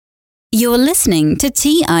You're listening to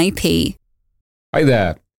TIP. Hi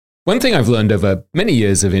there. One thing I've learned over many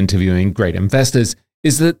years of interviewing great investors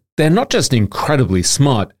is that they're not just incredibly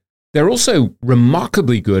smart, they're also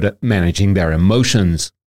remarkably good at managing their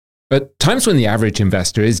emotions. At times when the average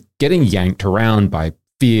investor is getting yanked around by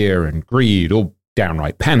fear and greed or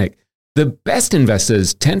downright panic, the best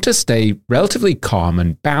investors tend to stay relatively calm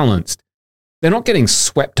and balanced. They're not getting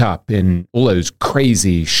swept up in all those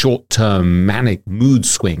crazy, short-term, manic mood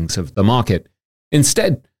swings of the market.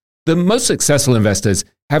 Instead, the most successful investors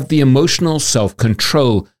have the emotional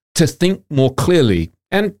self-control to think more clearly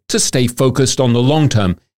and to stay focused on the long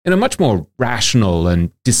term in a much more rational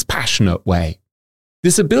and dispassionate way.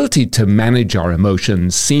 This ability to manage our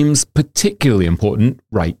emotions seems particularly important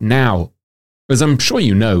right now. As I'm sure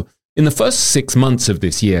you know, in the first 6 months of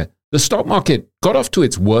this year, the stock market got off to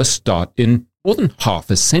its worst start in more than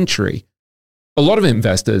half a century. A lot of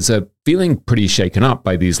investors are feeling pretty shaken up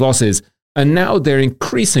by these losses, and now they're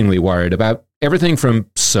increasingly worried about everything from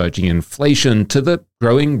surging inflation to the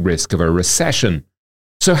growing risk of a recession.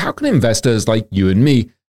 So how can investors like you and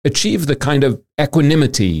me achieve the kind of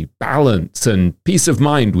equanimity, balance, and peace of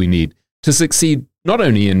mind we need to succeed not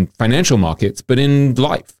only in financial markets, but in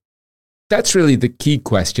life? That's really the key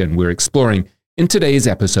question we're exploring in today's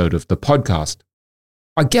episode of the podcast.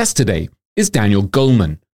 Our guest today is Daniel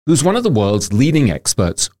Goleman, who's one of the world's leading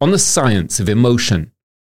experts on the science of emotion.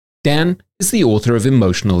 Dan is the author of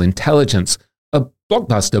Emotional Intelligence, a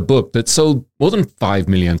blockbuster book that sold more than 5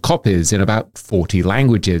 million copies in about 40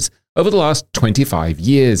 languages over the last 25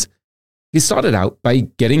 years. He started out by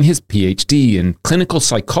getting his PhD in clinical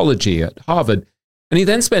psychology at Harvard, and he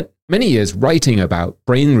then spent many years writing about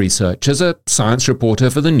brain research as a science reporter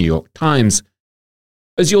for the New York Times.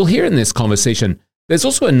 As you'll hear in this conversation, there's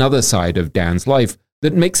also another side of Dan's life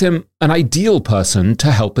that makes him an ideal person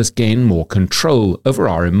to help us gain more control over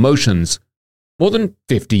our emotions. More than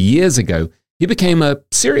 50 years ago, he became a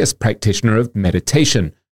serious practitioner of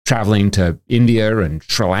meditation, traveling to India and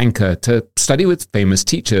Sri Lanka to study with famous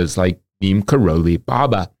teachers like Neem Karoli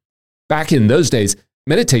Baba. Back in those days,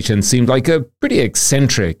 meditation seemed like a pretty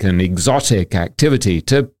eccentric and exotic activity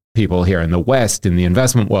to people here in the West in the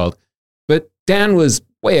investment world. But Dan was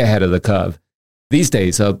way ahead of the curve. These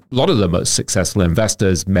days, a lot of the most successful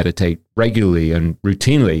investors meditate regularly and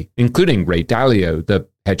routinely, including Ray Dalio, the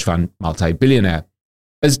hedge fund multi-billionaire.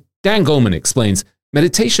 As Dan Goleman explains,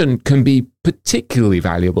 meditation can be particularly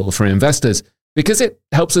valuable for investors because it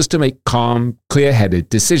helps us to make calm, clear-headed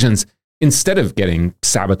decisions instead of getting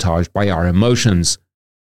sabotaged by our emotions.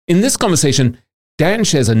 In this conversation, Dan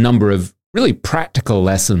shares a number of really practical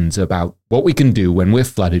lessons about what we can do when we're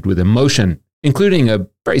flooded with emotion, including a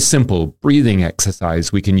very simple breathing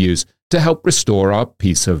exercise we can use to help restore our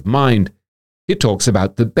peace of mind. He talks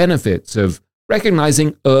about the benefits of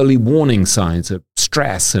recognizing early warning signs of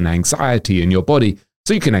stress and anxiety in your body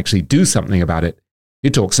so you can actually do something about it.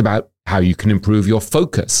 He talks about how you can improve your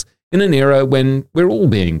focus in an era when we're all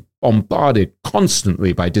being bombarded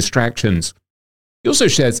constantly by distractions. He also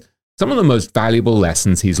shares some of the most valuable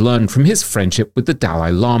lessons he's learned from his friendship with the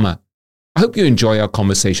Dalai Lama. I hope you enjoy our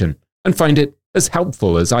conversation and find it as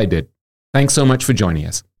helpful as I did. Thanks so much for joining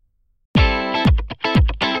us.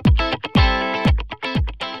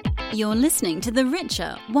 You're listening to the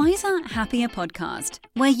Richer, Wiser, Happier podcast,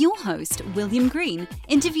 where your host, William Green,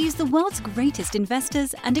 interviews the world's greatest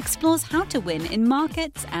investors and explores how to win in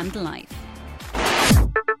markets and life.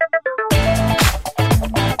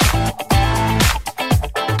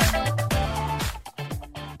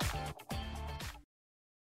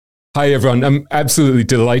 Hi, everyone. I'm absolutely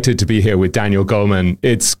delighted to be here with Daniel Goleman.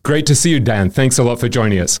 It's great to see you, Dan. Thanks a lot for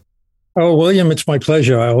joining us. Oh, William, it's my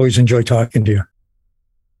pleasure. I always enjoy talking to you.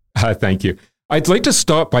 Thank you. I'd like to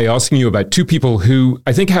start by asking you about two people who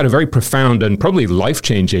I think had a very profound and probably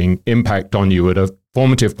life-changing impact on you at a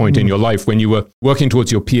formative point in your life when you were working towards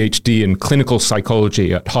your PhD in clinical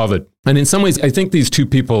psychology at Harvard. And in some ways, I think these two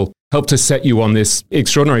people helped to set you on this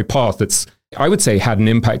extraordinary path that's, I would say, had an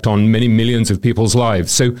impact on many millions of people's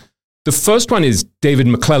lives. So the first one is David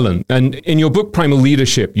McClellan. And in your book, Primal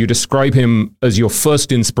Leadership, you describe him as your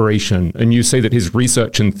first inspiration. And you say that his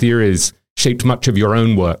research and theories shaped much of your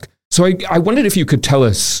own work. So I wondered if you could tell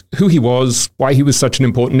us who he was, why he was such an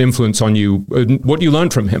important influence on you, and what you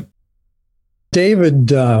learned from him. David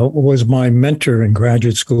was my mentor in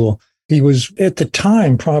graduate school. He was, at the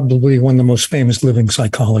time, probably one of the most famous living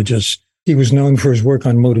psychologists. He was known for his work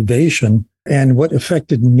on motivation. And what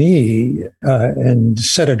affected me and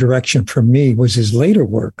set a direction for me was his later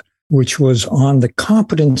work, which was on the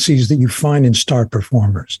competencies that you find in star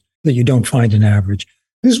performers that you don't find in average.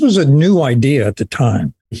 This was a new idea at the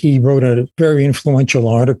time. He wrote a very influential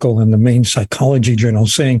article in the main psychology journal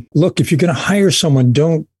saying, look, if you're going to hire someone,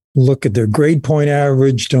 don't look at their grade point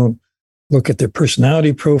average, don't look at their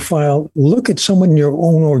personality profile, look at someone in your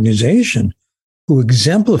own organization who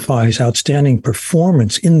exemplifies outstanding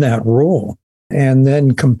performance in that role, and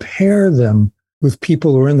then compare them with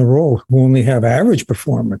people who are in the role who only have average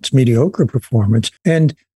performance, mediocre performance,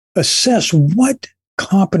 and assess what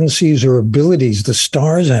competencies or abilities the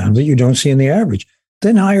stars have that you don't see in the average.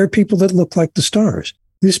 Then hire people that look like the stars.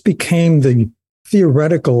 This became the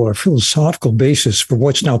theoretical or philosophical basis for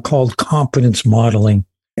what's now called competence modeling.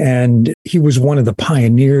 And he was one of the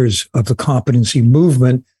pioneers of the competency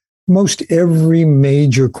movement. Most every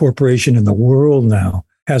major corporation in the world now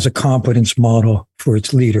has a competence model for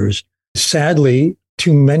its leaders. Sadly,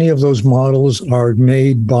 too many of those models are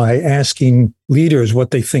made by asking leaders what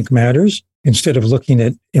they think matters instead of looking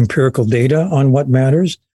at empirical data on what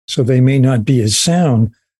matters. So they may not be as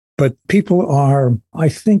sound, but people are, I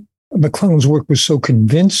think McClellan's work was so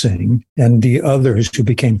convincing, and the others who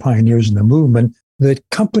became pioneers in the movement, that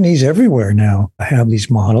companies everywhere now have these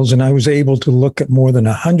models. And I was able to look at more than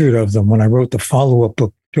 100 of them when I wrote the follow-up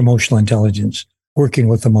book to Emotional Intelligence, Working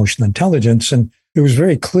with Emotional Intelligence. And it was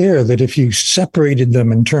very clear that if you separated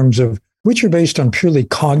them in terms of which are based on purely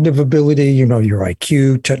cognitive ability, your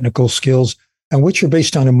IQ, technical skills, and which are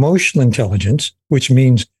based on emotional intelligence, which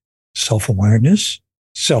means self-awareness,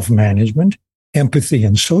 self-management, empathy,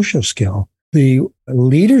 and social skill, the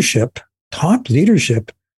leadership, top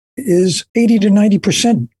leadership, is 80 to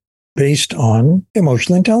 90% based on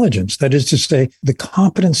emotional intelligence. That is to say, the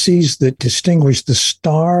competencies that distinguish the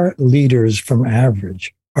star leaders from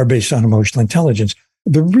average are based on emotional intelligence.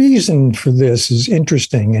 The reason for this is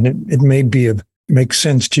interesting, and it may make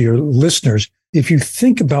sense to your listeners. If you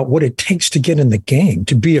think about what it takes to get in the game,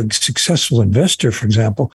 to be a successful investor, for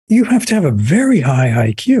example, you have to have a very high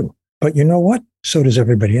IQ. But you know what? So does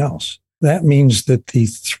everybody else. That means that the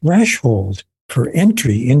threshold for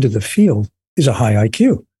entry into the field is a high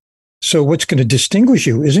IQ. So what's going to distinguish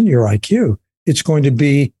you isn't your IQ. It's going to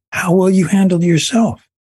be how well you handle yourself.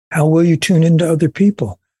 How will you tune into other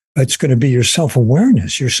people? It's going to be your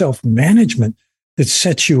self-awareness, your self-management that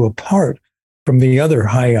sets you apart from the other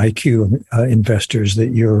high IQ investors that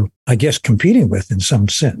you're, I guess, competing with in some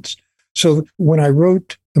sense. So when I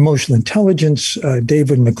wrote Emotional Intelligence,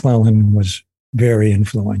 David McClellan was very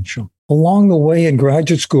influential. Along the way in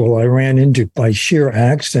graduate school, I ran into, by sheer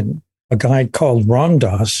accident, a guy called Ram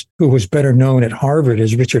Dass, who was better known at Harvard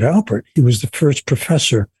as Richard Alpert. He was the first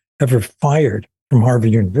professor ever fired from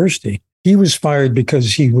Harvard University. He was fired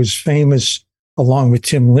because he was famous, along with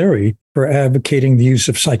Tim Leary, for advocating the use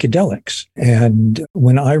of psychedelics. And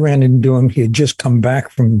when I ran into him, he had just come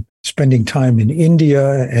back from spending time in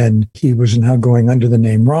India, and he was now going under the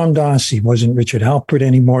name Ram Dass. He wasn't Richard Alpert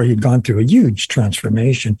anymore. He'd gone through a huge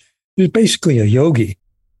transformation. He was basically a yogi.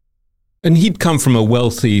 And he'd come from a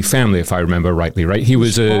wealthy family, if I remember rightly, right? He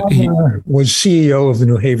was was CEO of the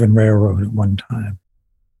New Haven Railroad at one time.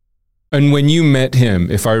 And when you met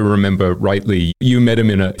him, if I remember rightly, you met him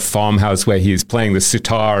in a farmhouse where he was playing the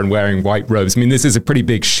sitar and wearing white robes. I mean, this is a pretty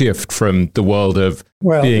big shift from the world of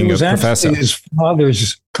being a professor. Well, it was his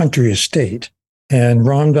father's country estate. And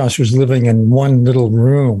Ram Dass was living in one little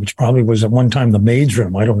room, which probably was at one time the maid's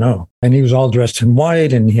room. I don't know. And he was all dressed in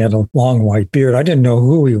white, and he had a long white beard. I didn't know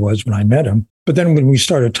who he was when I met him. But then when we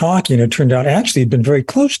started talking, it turned out actually he'd been very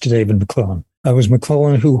close to David McClellan. It was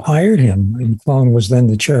McClellan who hired him. And McClellan was then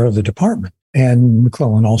the chair of the department. And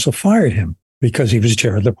McClellan also fired him because he was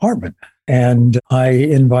chair of the department. And I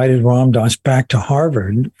invited Ram Dass back to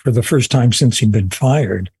Harvard for the first time since he'd been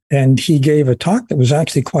fired. And he gave a talk that was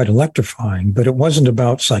actually quite electrifying, but it wasn't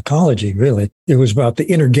about psychology, really. It was about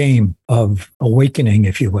the inner game of awakening,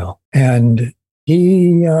 if you will. And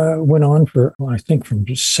he went on for, I think, from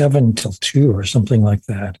 7 till 2 or something like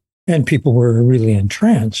that. And people were really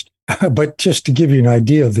entranced. But just to give you an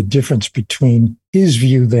idea of the difference between his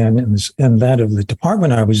view then and that of the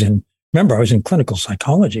department I was in, remember, I was in clinical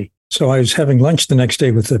psychology. So I was having lunch the next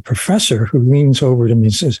day with the professor who leans over to me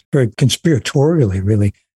and says, very conspiratorially,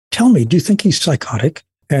 really, tell me, do you think he's psychotic?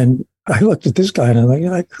 And I looked at this guy and I'm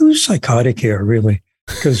like, who's psychotic here, really?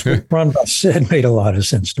 Because what Ram Dass said made a lot of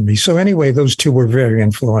sense to me. So anyway, those two were very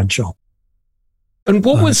influential. And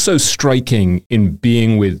what was so striking in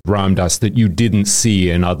being with Ram Dass that you didn't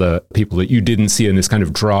see in other people, that you didn't see in this kind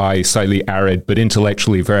of dry, slightly arid, but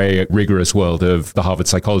intellectually very rigorous world of the Harvard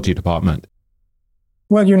Psychology Department?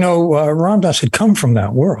 Well, Ram Dass had come from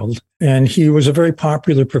that world, and he was a very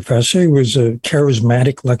popular professor. He was a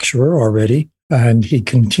charismatic lecturer already. And he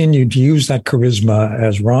continued to use that charisma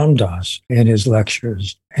as Ram Dass in his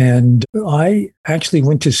lectures. And I actually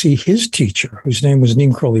went to see his teacher, whose name was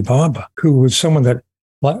Neem Karoli Baba, who was someone that,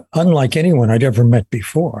 unlike anyone I'd ever met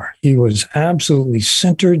before, he was absolutely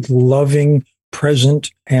centered, loving,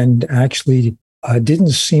 present, and actually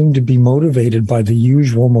didn't seem to be motivated by the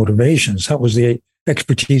usual motivations. That was the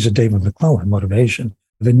expertise of David McClellan, motivation.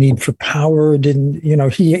 The need for power didn't,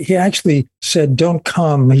 he actually said, don't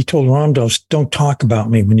come. He told Ram Dass, don't talk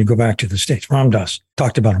about me when you go back to the States. Ram Dass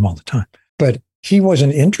talked about him all the time. But he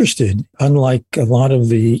wasn't interested, unlike a lot of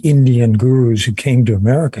the Indian gurus who came to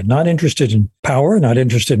America, not interested in power, not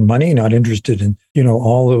interested in money, not interested in,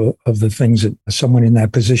 all of the things that someone in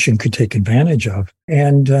that position could take advantage of.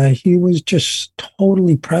 And he was just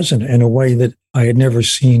totally present in a way that I had never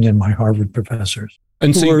seen in my Harvard professors.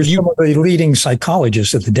 And so were some of the leading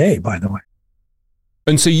psychologists of the day, by the way.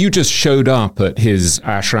 And so you just showed up at his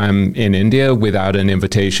ashram in India without an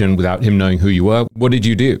invitation, without him knowing who you were. What did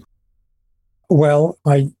you do? Well,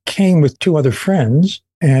 I came with two other friends,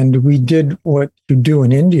 and we did what you do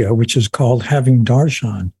in India, which is called having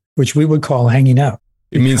darshan, which we would call hanging out.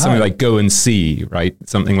 It means something like go and see, right?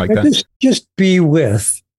 Something like that. Just be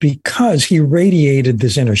with, because he radiated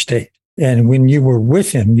this inner state. And when you were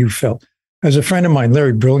with him, you felt... As a friend of mine,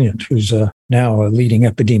 Larry Brilliant, who's now a leading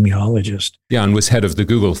epidemiologist. Yeah, and was head of the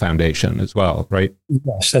Google Foundation as well, right?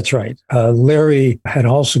 Yes, that's right. Larry had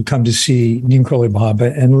also come to see Neem Karoli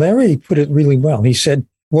Baba, and Larry put it really well. He said,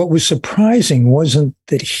 what was surprising wasn't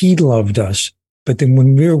that he loved us, but then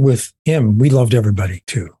when we were with him, we loved everybody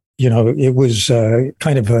too. It was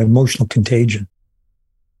kind of an emotional contagion.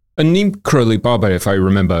 And Neem Karoli Baba, if I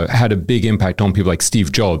remember, had a big impact on people like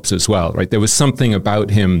Steve Jobs as well, right? There was something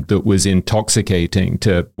about him that was intoxicating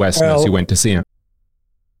to Westerners who went to see him.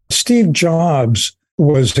 Steve Jobs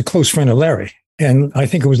was a close friend of Larry. And I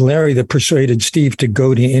think it was Larry that persuaded Steve to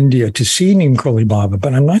go to India to see Neem Karoli Baba,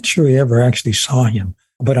 but I'm not sure he ever actually saw him.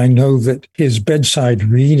 But I know that his bedside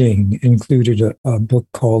reading included a book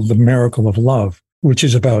called The Miracle of Love, which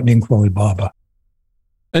is about Neem Karoli Baba.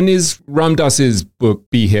 And is Ram Dass's book,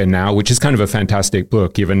 Be Here Now, which is kind of a fantastic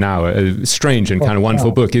book, even now, a strange and kind of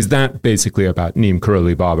wonderful book, is that basically about Neem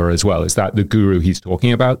Karoli Baba as well? Is that the guru he's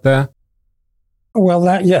talking about there? Well,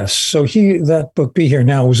 yes. So that book, Be Here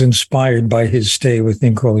Now, was inspired by his stay with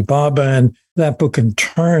Neem Karoli Baba. And that book in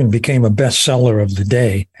turn became a bestseller of the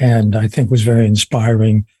day, and I think was very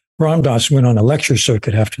inspiring. Ram Dass went on a lecture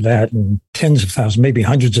circuit after that, and tens of thousands, maybe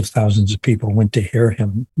hundreds of thousands of people went to hear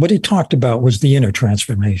him. What he talked about was the inner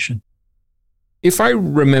transformation. If I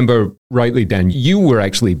remember rightly, Dan, you were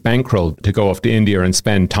actually bankrolled to go off to India and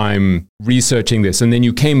spend time researching this, and then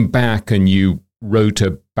you came back and you wrote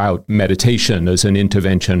about meditation as an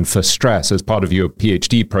intervention for stress as part of your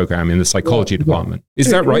PhD program in the psychology department.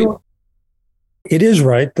 Is that right? It is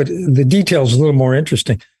right, but the details are a little more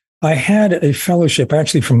interesting. I had a fellowship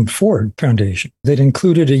actually from the Ford Foundation that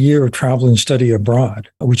included a year of travel and study abroad,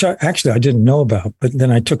 which I didn't know about, but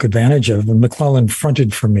then I took advantage of. And McClellan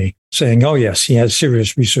fronted for me saying, oh, yes, he has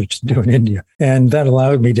serious research to do in India. And that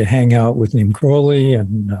allowed me to hang out with Neem Karoli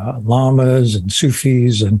and lamas and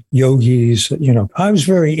Sufis and yogis. I was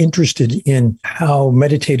very interested in how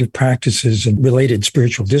meditative practices and related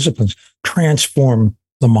spiritual disciplines transform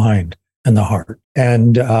the mind and the heart.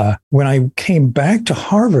 And when I came back to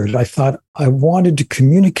Harvard, I thought I wanted to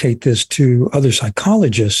communicate this to other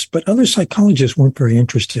psychologists, but other psychologists weren't very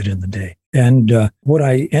interested in the day. And what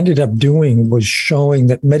I ended up doing was showing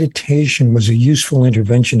that meditation was a useful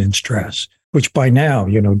intervention in stress, which by now,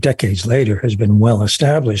 decades later has been well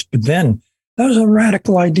established. But then that was a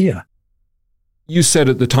radical idea. You said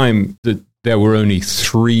at the time that there were only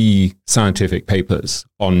 3 scientific papers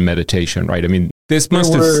on meditation, right? I mean, this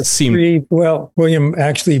must have seemed... Well, William,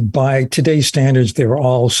 actually, by today's standards, they were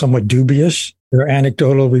all somewhat dubious. They're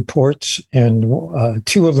anecdotal reports, and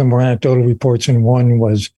 2 of them were anecdotal reports, and 1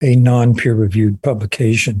 was a non-peer-reviewed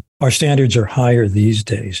publication. Our standards are higher these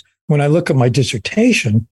days. When I look at my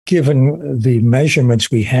dissertation, given the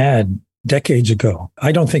measurements we had decades ago,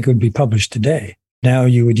 I don't think it would be published today. Now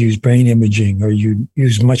you would use brain imaging, or you'd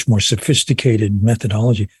use much more sophisticated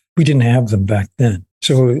methodology. We didn't have them back then.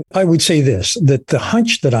 So I would say this, that the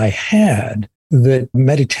hunch that I had that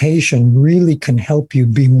meditation really can help you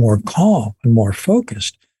be more calm and more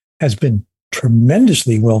focused has been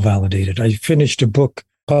tremendously well validated. I finished a book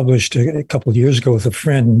published a couple of years ago with a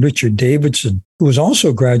friend, Richard Davidson, who was also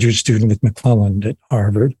a graduate student with McClellan at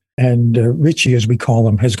Harvard. And Richie, as we call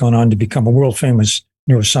him, has gone on to become a world famous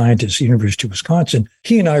neuroscientist at the University of Wisconsin.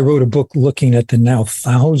 He and I wrote a book looking at the now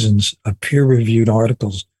thousands of peer-reviewed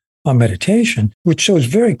articles on meditation, which shows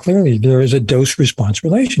very clearly there is a dose-response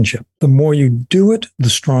relationship. The more you do it, the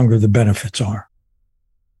stronger the benefits are.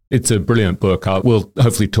 It's a brilliant book. We'll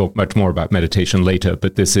hopefully talk much more about meditation later,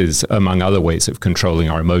 but this is, among other ways of controlling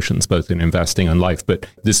our emotions, both in investing and life. But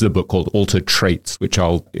this is a book called Altered Traits, which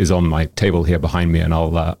is on my table here behind me, and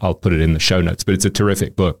I'll put it in the show notes. But it's a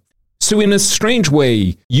terrific book. So in a strange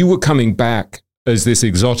way, you were coming back as this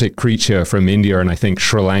exotic creature from India and I think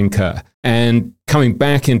Sri Lanka, and coming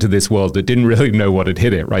back into this world that didn't really know what had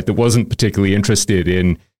hit it, right? That wasn't particularly interested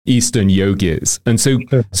in Eastern yogis. And so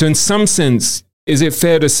in some sense, is it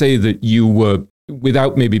fair to say that you were,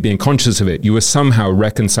 without maybe being conscious of it, you were somehow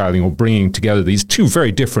reconciling or bringing together these two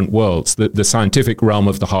very different worlds, the scientific realm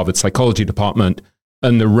of the Harvard Psychology Department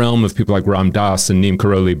and the realm of people like Ram Dass and Neem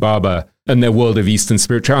Karoli Baba and their world of Eastern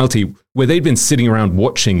spirituality, where they'd been sitting around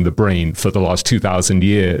watching the brain for the last 2,000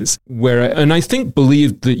 years, and I think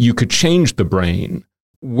believed that you could change the brain,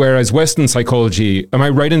 whereas Western psychology, am I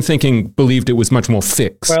right in thinking, believed it was much more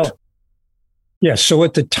fixed? Well, yes. So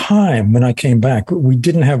at the time when I came back, we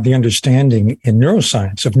didn't have the understanding in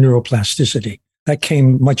neuroscience of neuroplasticity. That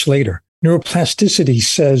came much later. Neuroplasticity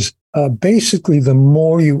says basically the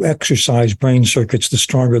more you exercise brain circuits, the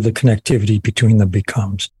stronger the connectivity between them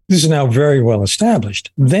becomes. This is now very well established.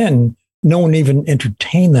 Then no one even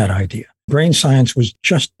entertained that idea. Brain science was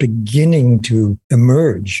just beginning to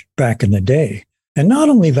emerge back in the day. And not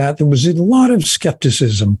only that, there was a lot of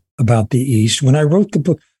skepticism about the East. When I wrote the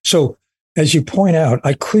book, so as you point out,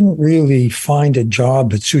 I couldn't really find a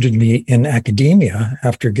job that suited me in academia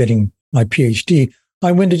after getting my PhD.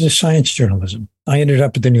 I went into science journalism. I ended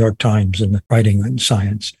up at the New York Times and writing in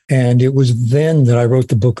science. And it was then that I wrote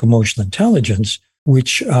the book Emotional Intelligence,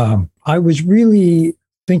 which I was really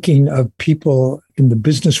thinking of people in the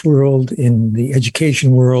business world, in the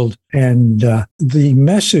education world. And the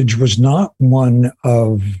message was not one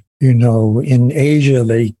of, in Asia,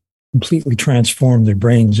 they completely transformed their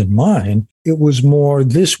brains and mind. It was more,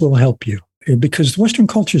 this will help you. Because the Western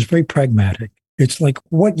culture is very pragmatic. It's like,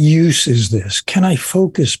 what use is this? Can I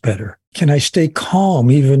focus better? Can I stay calm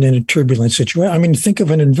even in a turbulent situation? I mean, think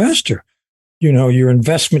of an investor. Your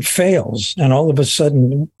investment fails and all of a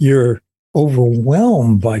sudden you're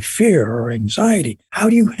overwhelmed by fear or anxiety. How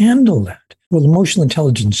do you handle that? Well, emotional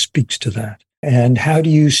intelligence speaks to that. And how do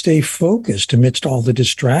you stay focused amidst all the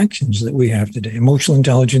distractions that we have today? Emotional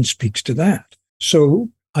intelligence speaks to that. So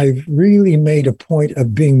I've really made a point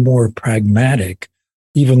of being more pragmatic,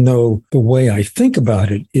 even though the way I think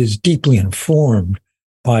about it is deeply informed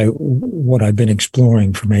by what I've been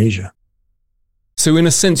exploring from Asia. So in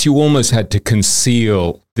a sense, you almost had to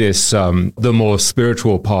conceal this, the more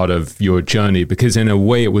spiritual part of your journey, because in a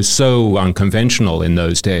way it was so unconventional in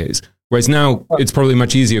those days. Whereas now it's probably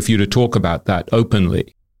much easier for you to talk about that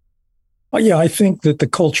openly. Yeah, I think that the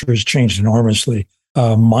culture has changed enormously.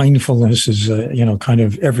 Mindfulness is, kind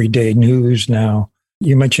of everyday news now.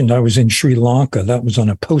 You mentioned I was in Sri Lanka. That was on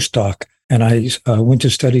a postdoc. And I went to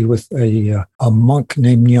study with a monk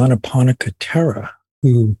named Nyanaponika Thera,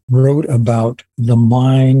 who wrote about the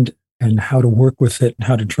mind and how to work with it and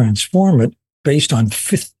how to transform it based on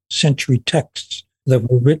 5th century texts that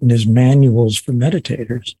were written as manuals for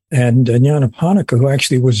meditators. And Nyanaponika, who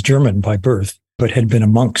actually was German by birth, but had been a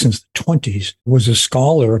monk since the 20s, was a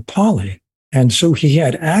scholar of Pali. And so he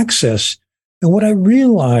had access. And what I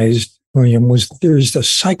realized, William, was there's the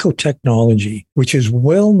psychotechnology, which is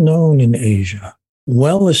well known in Asia,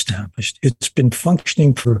 well established. It's been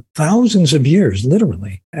functioning for thousands of years,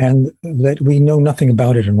 literally, and that we know nothing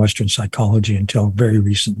about it in Western psychology until very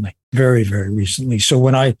recently, very, very recently. So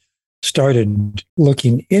when I started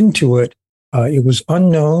looking into it, it was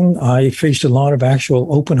unknown. I faced a lot of actual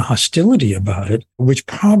open hostility about it, which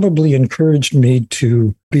probably encouraged me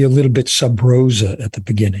to be a little bit sub rosa at the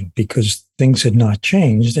beginning because things had not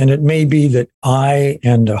changed. And it may be that I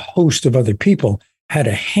and a host of other people had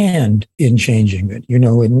a hand in changing it.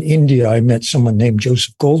 In India, I met someone named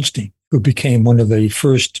Joseph Goldstein, who became one of the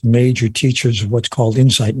first major teachers of what's called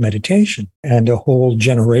insight meditation, and a whole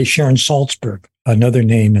generation. Sharon Salzberg, another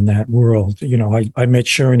name in that world. I met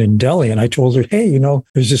Sharon in Delhi and I told her, hey,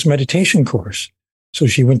 there's this meditation course. So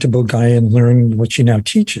she went to Bodh and learned what she now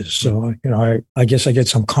teaches. So, I guess I get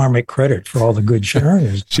some karmic credit for all the good Sharon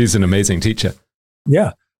is. She's an amazing teacher.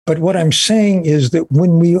 Yeah. But what I'm saying is that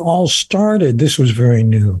when we all started, this was very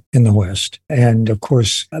new in the West. And of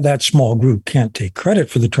course, that small group can't take credit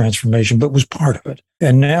for the transformation, but was part of it.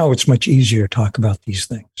 And now it's much easier to talk about these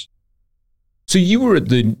things. So you were at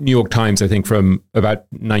the New York Times, I think, from about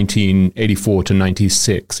 1984 to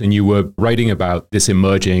 96, and you were writing about this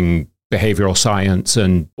emerging behavioral science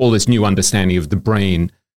and all this new understanding of the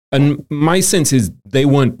brain. And my sense is they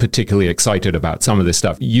weren't particularly excited about some of this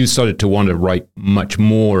stuff. You started to want to write much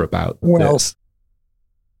more about this.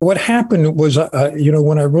 What happened was,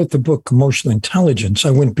 when I wrote the book, Emotional Intelligence, I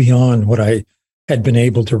went beyond what I had been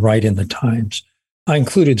able to write in the Times. I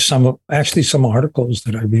included some articles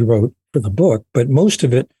that I rewrote for the book, but most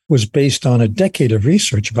of it was based on a decade of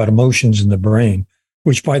research about emotions in the brain,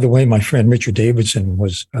 which, by the way, my friend Richard Davidson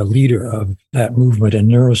was a leader of that movement in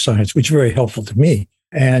neuroscience, which was very helpful to me.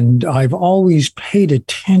 And I've always paid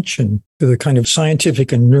attention to the kind of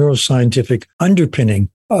scientific and neuroscientific underpinning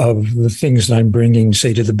of the things that I'm bringing,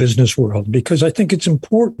 say, to the business world, because I think it's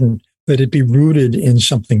important that it be rooted in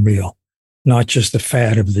something real, not just the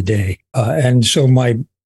fad of the day. And so my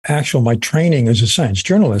training as a science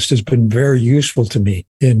journalist has been very useful to me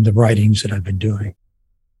in the writings that I've been doing.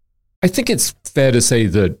 I think it's fair to say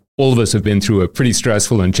that all of us have been through a pretty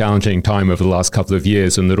stressful and challenging time over the last couple of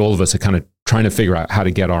years, and that all of us are kind of trying to figure out how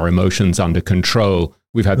to get our emotions under control.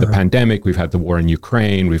 We've had the pandemic, we've had the war in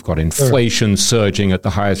Ukraine, we've got inflation surging at the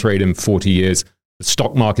highest rate in 40 years. The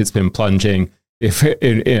stock market's been plunging. If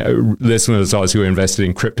listeners of ours who are invested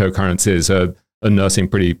in cryptocurrencies are nursing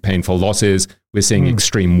pretty painful losses, we're seeing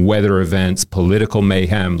extreme weather events, political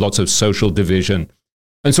mayhem, lots of social division.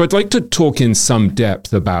 And so I'd like to talk in some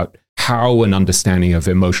depth about how an understanding of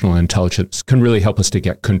emotional intelligence can really help us to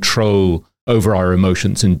get control over our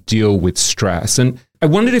emotions and deal with stress. And I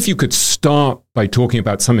wondered if you could start by talking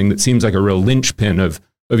about something that seems like a real linchpin of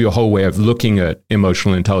your whole way of looking at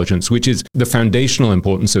emotional intelligence, which is the foundational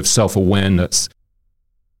importance of self-awareness.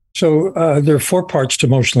 So there are 4 parts to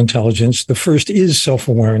emotional intelligence. The first is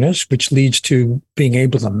self-awareness, which leads to being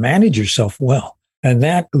able to manage yourself well. And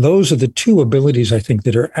those are the 2 abilities, I think,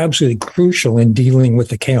 that are absolutely crucial in dealing with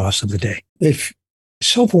the chaos of the day. If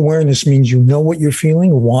self-awareness means you know what you're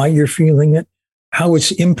feeling, why you're feeling it, how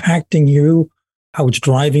it's impacting you, how it's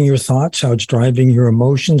driving your thoughts, how it's driving your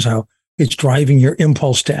emotions, how it's driving your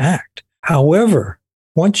impulse to act. However,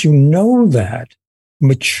 once you know that,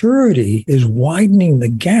 maturity is widening the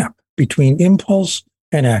gap between impulse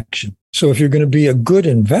and action. So if you're going to be a good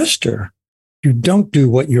investor, you don't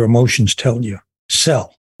do what your emotions tell you.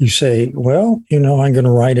 Sell. You say, well, I'm going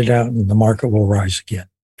to ride it out and the market will rise again,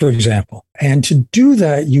 for example. And to do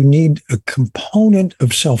that, you need a component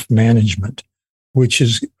of self-management, which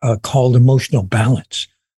is called emotional balance.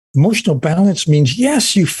 Emotional balance means,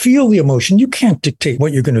 yes, you feel the emotion. You can't dictate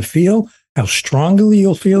what you're going to feel, how strongly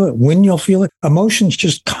you'll feel it, when you'll feel it. Emotions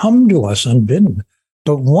just come to us unbidden.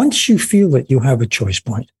 But once you feel it, you have a choice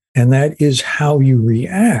point, and that is how you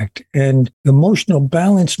react. And emotional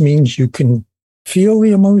balance means you can feel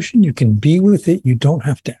the emotion, you can be with it, you don't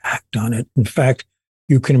have to act on it. In fact,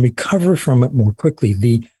 you can recover from it more quickly.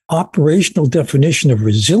 The operational definition of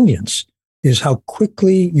resilience is how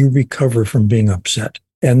quickly you recover from being upset.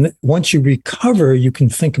 And once you recover, you can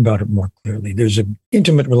think about it more clearly. There's an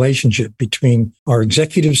intimate relationship between our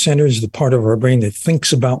executive centers, the part of our brain that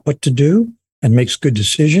thinks about what to do and makes good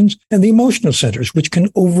decisions, and the emotional centers, which can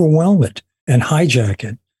overwhelm it and hijack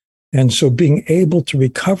it. And so being able to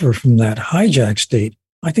recover from that hijack state,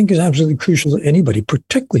 I think, is absolutely crucial to anybody,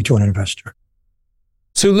 particularly to an investor.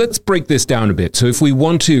 So let's break this down a bit. So if we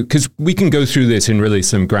want to, because we can go through this in really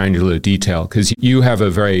some granular detail, because you have a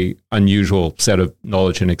very unusual set of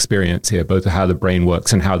knowledge and experience here, both of how the brain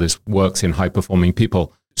works and how this works in high-performing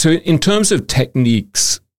people. So in terms of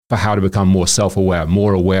techniques for how to become more self-aware,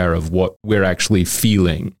 more aware of what we're actually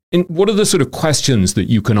feeling, and what are the sort of questions that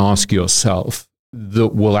you can ask yourself that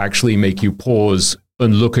will actually make you pause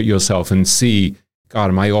and look at yourself and see, God,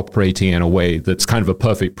 am I operating in a way that's kind of a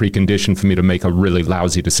perfect precondition for me to make a really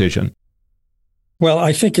lousy decision? Well,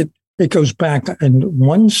 I think it goes back in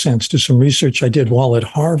one sense to some research I did while at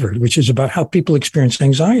Harvard, which is about how people experience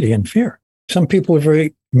anxiety and fear. Some people are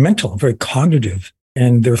very mental, very cognitive,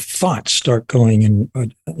 and their thoughts start going in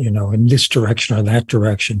this direction or that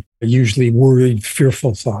direction. They're usually worried,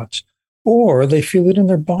 fearful thoughts, or they feel it in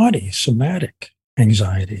their body, somatic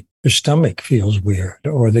anxiety. Their stomach feels weird,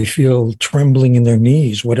 or they feel trembling in their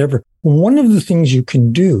knees, whatever. One of the things you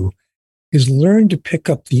can do is learn to pick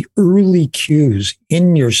up the early cues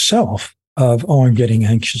in yourself of, oh, I'm getting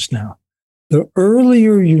anxious now. The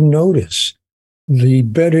earlier you notice, the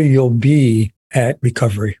better you'll be at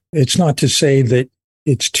recovery. It's not to say that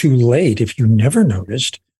it's too late if you never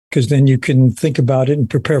noticed, because then you can think about it and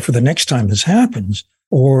prepare for the next time this happens.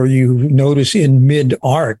 Or you notice in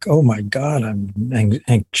mid-arc, oh my God, I'm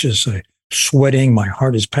anxious, I'm sweating, my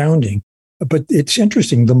heart is pounding. But it's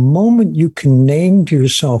interesting. The moment you can name to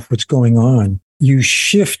yourself what's going on, you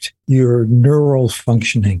shift your neural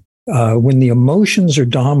functioning. When the emotions are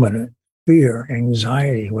dominant, fear,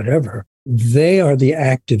 anxiety, whatever, they are the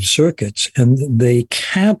active circuits, and they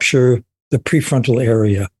capture the prefrontal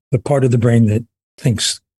area, the part of the brain that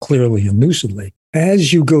thinks clearly and lucidly.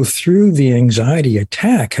 As you go through the anxiety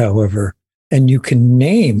attack, however, and you can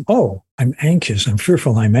name, oh, I'm anxious, I'm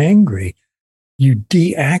fearful, I'm angry, you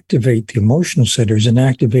deactivate the emotional centers and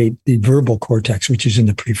activate the verbal cortex, which is in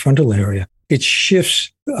the prefrontal area. It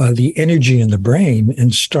shifts the energy in the brain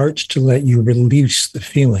and starts to let you release the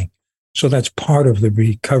feeling. So that's part of the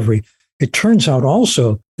recovery. It turns out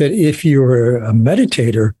also that if you're a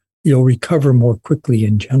meditator, you'll recover more quickly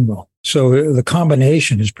in general. So the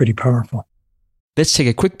combination is pretty powerful. Let's take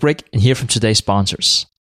a quick break and hear from today's sponsors.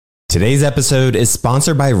 Today's episode is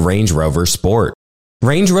sponsored by Range Rover Sport.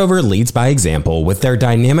 Range Rover leads by example with their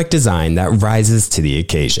dynamic design that rises to the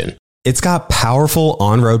occasion. It's got powerful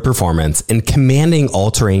on-road performance and commanding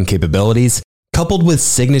all-terrain capabilities, coupled with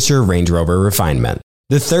signature Range Rover refinement.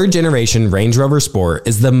 The third generation Range Rover Sport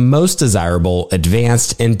is the most desirable,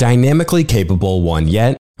 advanced, and dynamically capable one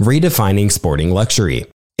yet, redefining sporting luxury.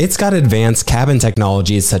 It's got advanced cabin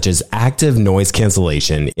technologies such as active noise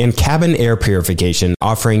cancellation and cabin air purification,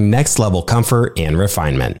 offering next-level comfort and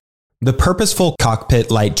refinement. The purposeful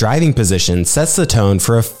cockpit-like driving position sets the tone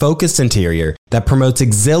for a focused interior that promotes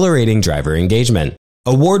exhilarating driver engagement.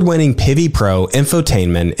 Award-winning Pivi Pro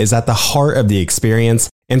infotainment is at the heart of the experience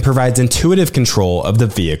and provides intuitive control of the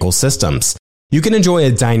vehicle systems. You can enjoy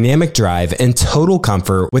a dynamic drive and total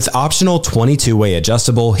comfort with optional 22-way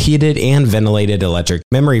adjustable, heated and ventilated electric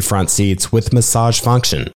memory front seats with massage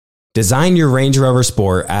function. Design your Range Rover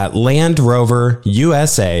Sport at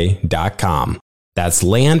LandRoverUSA.com. That's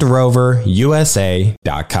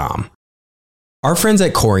LandRoverUSA.com. Our friends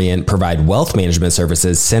at Corient provide wealth management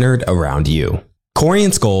services centered around you.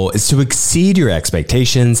 Corient's goal is to exceed your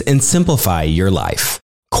expectations and simplify your life.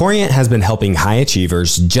 Corient has been helping high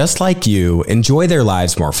achievers just like you enjoy their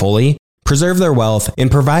lives more fully, preserve their wealth,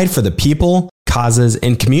 and provide for the people, causes,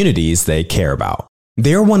 and communities they care about.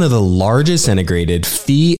 They're one of the largest integrated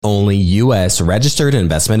fee-only U.S. registered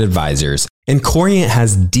investment advisors, and Corient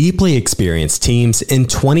has deeply experienced teams in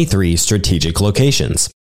 23 strategic locations.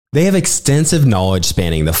 They have extensive knowledge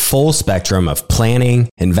spanning the full spectrum of planning,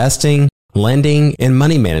 investing, lending, and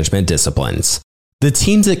money management disciplines. The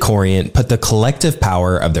teams at Corient put the collective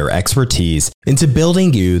power of their expertise into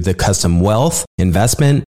building you the custom wealth,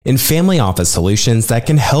 investment, and family office solutions that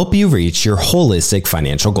can help you reach your holistic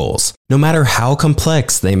financial goals, no matter how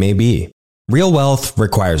complex they may be. Real wealth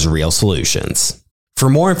requires real solutions. For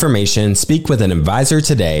more information, speak with an advisor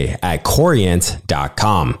today at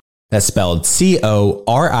Corient.com. That's spelled Corient.com.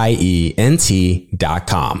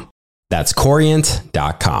 That's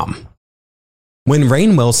Corient.com. When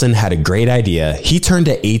Rainn Wilson had a great idea, he turned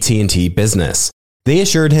to AT&T Business. They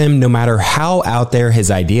assured him no matter how out there his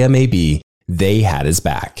idea may be, they had his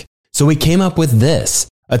back. So he came up with this,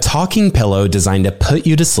 a talking pillow designed to put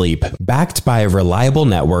you to sleep, backed by a reliable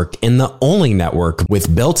network and the only network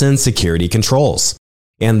with built-in security controls.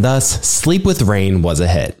 And thus, Sleep with Rainn was a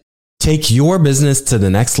hit. Take your business to the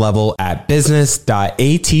next level at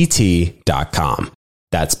business.att.com.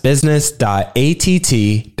 That's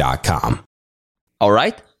business.att.com. All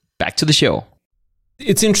right, back to the show.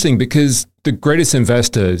 It's interesting because the greatest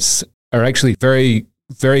investors are actually very,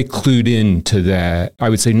 very clued in to their, I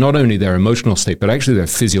would say, not only their emotional state, but actually their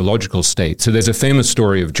physiological state. So there's a famous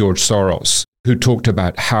story of George Soros, who talked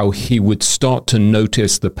about how he would start to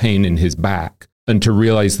notice the pain in his back and to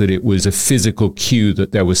realize that it was a physical cue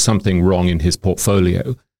that there was something wrong in his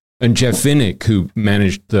portfolio. And Jeff Vinnick, who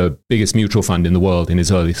managed the biggest mutual fund in the world in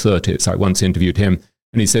his early 30s, I once interviewed him,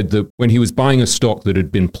 and he said that when he was buying a stock that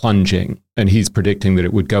had been plunging and he's predicting that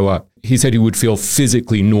it would go up, he said he would feel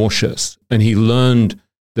physically nauseous. And he learned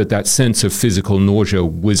that that sense of physical nausea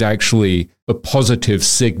was actually a positive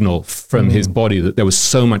signal from his body that there was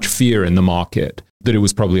so much fear in the market that it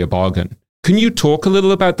was probably a bargain. Can you talk a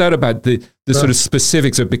little about that, about the sort of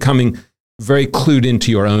specifics of becoming very clued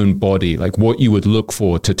into your own body, like what you would look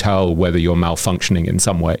for to tell whether you're malfunctioning in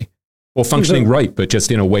some way? Or functioning right, but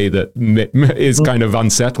just in a way that is kind of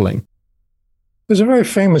unsettling. There's a very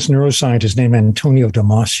famous neuroscientist named Antonio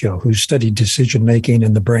Damasio who studied decision-making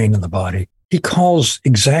in the brain and the body. He calls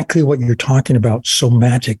exactly what you're talking about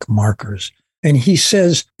somatic markers. And he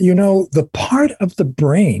says, you know, the part of the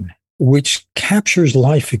brain which captures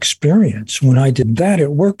life experience, when I did that,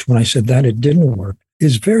 it worked. When I said that, it didn't work,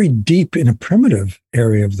 is very deep in a primitive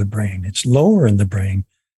area of the brain. It's lower in the brain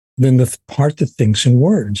than the part that thinks in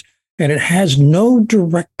words. And it has no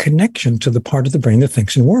direct connection to the part of the brain that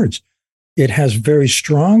thinks in words. It has very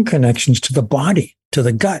strong connections to the body, to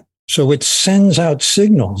the gut. So it sends out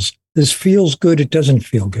signals. This feels good. It doesn't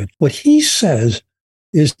feel good. What he says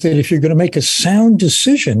is that if you're going to make a sound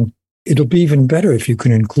decision, it'll be even better if you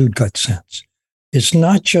can include gut sense. It's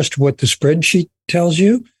not just what the spreadsheet tells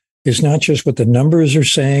you. It's not just what the numbers are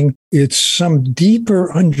saying. It's some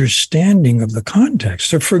deeper understanding of the context.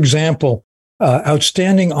 So, for example,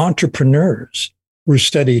 outstanding entrepreneurs were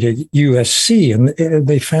studied at USC, and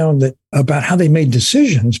they found that about how they made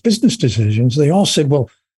decisions, business decisions, they all said, well,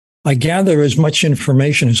 I gather as much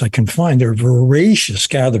information as I can find. They're voracious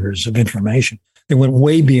gatherers of information. They went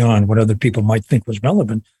way beyond what other people might think was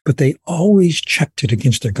relevant, but they always checked it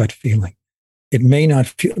against their gut feeling. It may not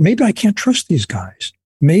feel, maybe I can't trust these guys.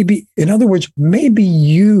 Maybe, in other words, maybe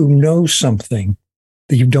you know something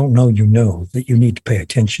that you don't know that you need to pay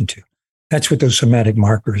attention to. That's what those somatic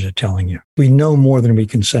markers are telling you. We know more than we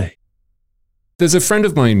can say. There's a friend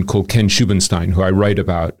of mine called Ken Schubenstein, who I write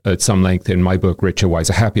about at some length in my book, Richer,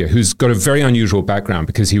 Wiser, Happier, who's got a very unusual background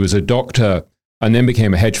because he was a doctor and then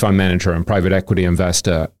became a hedge fund manager and private equity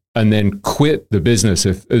investor, and then quit the business,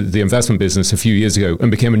 the investment business a few years ago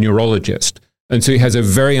and became a neurologist. And so he has a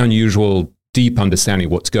very unusual, deep understanding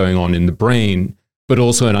of what's going on in the brain, but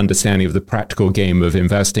also an understanding of the practical game of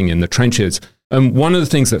investing in the trenches. And one of the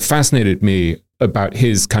things that fascinated me about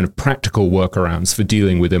his kind of practical workarounds for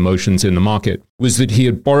dealing with emotions in the market was that he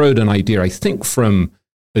had borrowed an idea, I think, from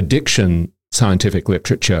addiction scientific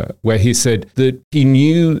literature, where he said that he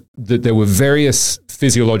knew that there were various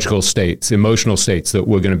physiological states, emotional states that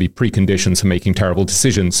were going to be preconditions for making terrible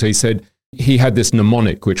decisions. So he said he had this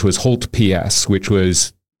mnemonic, which was HALT PS, which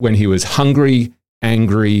was when he was hungry,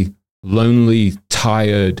 angry, lonely,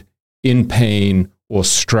 tired, in pain, or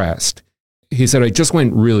stressed. He said, I just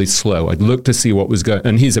went really slow. I'd look to see what was going on.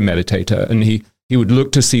 And he's a meditator. And he would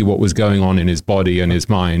look to see what was going on in his body and his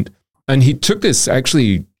mind. And he took this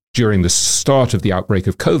actually during the start of the outbreak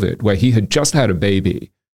of COVID, where he had just had a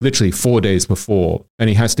baby, literally 4 days before. And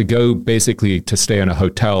he has to go basically to stay in a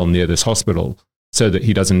hotel near this hospital so that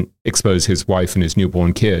he doesn't expose his wife and his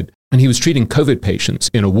newborn kid. And he was treating COVID patients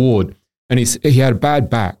in a ward. And he had a bad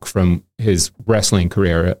back from his wrestling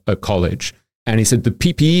career at college. And he said the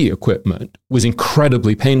PPE equipment was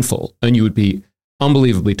incredibly painful, and you would be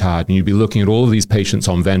unbelievably tired, and you'd be looking at all of these patients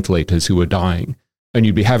on ventilators who were dying, and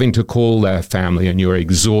you'd be having to call their family, and you're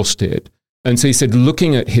exhausted. And so he said,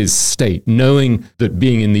 looking at his state, knowing that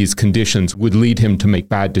being in these conditions would lead him to make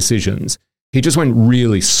bad decisions, he just went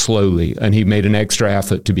really slowly, and he made an extra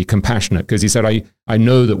effort to be compassionate, because he said, I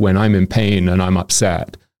know that when I'm in pain and I'm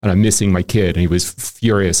upset, and I'm missing my kid. And he was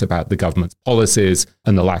furious about the government's policies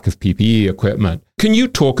and the lack of PPE equipment. Can you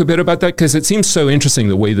talk a bit about that? Because it seems so interesting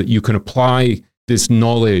the way that you can apply this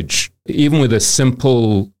knowledge, even with a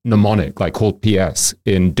simple mnemonic like HALT PS,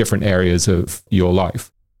 in different areas of your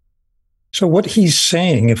life. So what he's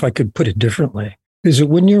saying, if I could put it differently, is that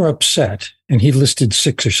when you're upset, and he listed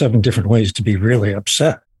 6 or 7 different ways to be really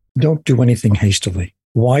upset, don't do anything hastily.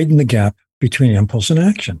 Widen the gap between impulse and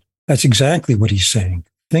action. That's exactly what he's saying.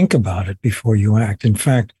 Think about it before you act. In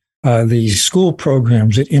fact, the school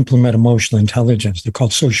programs that implement emotional intelligence, they're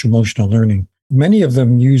called social emotional learning. Many of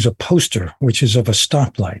them use a poster, which is of a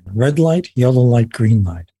stoplight, red light, yellow light, green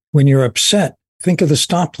light. When you're upset, think of the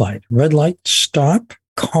stoplight. Red light, stop,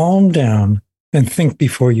 calm down, and think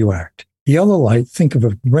before you act. Yellow light, think of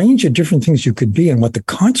a range of different things you could be and what the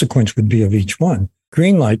consequence would be of each one.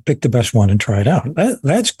 Green light, pick the best one and try it out.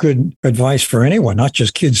 That's good advice for anyone, not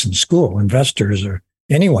just kids in school, investors or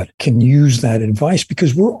anyone can use that advice,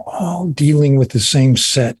 because we're all dealing with the same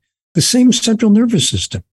central nervous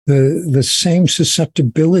system, the same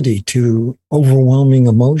susceptibility to overwhelming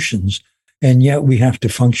emotions. And yet we have to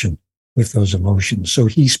function with those emotions. So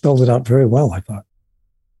he spelled it out very well, I thought.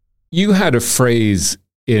 You had a phrase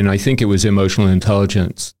in, I think it was Emotional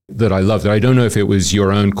Intelligence, that I loved. I don't know if it was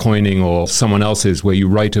your own coining or someone else's, where you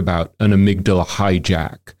write about an amygdala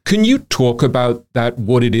hijack. Can you talk about that,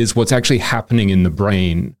 what it is, what's actually happening in the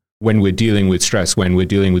brain when we're dealing with stress, when we're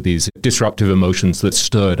dealing with these disruptive emotions that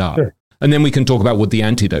stir it up? Sure. And then we can talk about what the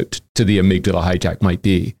antidote to the amygdala hijack might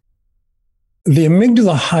be. The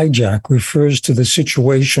amygdala hijack refers to the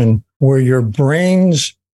situation where your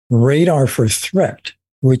brain's radar for threat,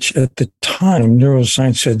 which at the time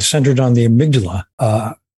neuroscience said centered on the amygdala,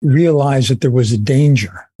 realized that there was a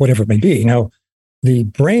danger, whatever it may be. Now, the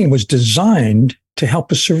brain was designed to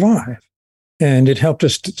help us survive. And it helped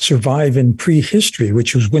us to survive in prehistory,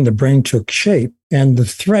 which was when the brain took shape. And the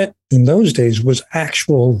threat in those days was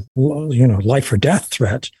actual, life or death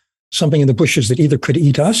threat, something in the bushes that either could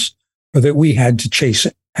eat us or that we had to chase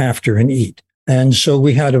after and eat. And so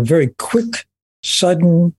we had a very quick,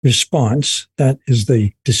 sudden response. That is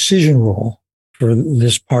the decision role for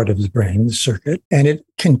this part of the brain, the circuit. And it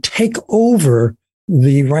can take over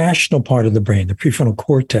the rational part of the brain, the prefrontal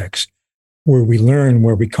cortex, where we learn,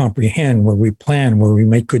 where we comprehend, where we plan, where we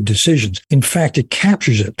make good decisions. In fact, it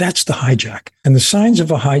captures it. That's the hijack. And the signs of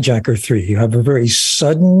a hijack are three. You have a very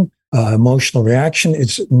sudden emotional reaction.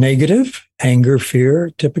 It's negative, anger, fear,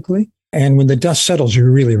 typically. And when the dust settles, you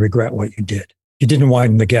really regret what you did. You didn't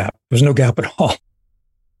widen the gap. There's no gap at all.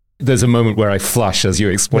 There's a moment where I flush as you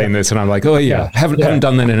explain this, and I'm like, oh yeah, haven't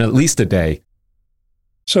done that in at least a day.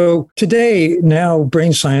 So today, now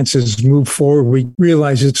brain science has moved forward. We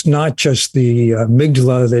realize it's not just the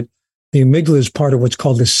amygdala, that the amygdala is part of what's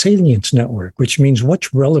called the salience network, which means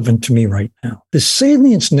what's relevant to me right now. The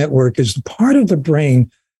salience network is the part of the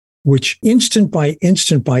brain which instant by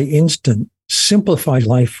instant simplifies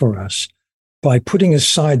life for us by putting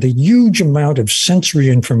aside the huge amount of sensory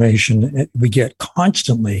information we get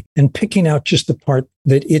constantly and picking out just the part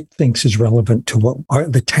that it thinks is relevant to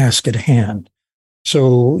the task at hand.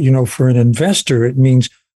 So, for an investor, it means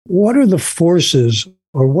what are the forces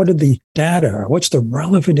or what are the data? What's the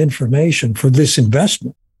relevant information for this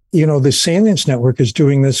investment? The salience network is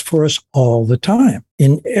doing this for us all the time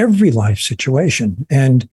in every life situation.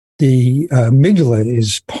 And the amygdala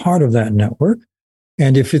is part of that network.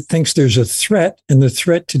 And if it thinks there's a threat, and the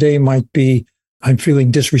threat today might be, I'm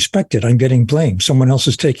feeling disrespected, I'm getting blamed, someone else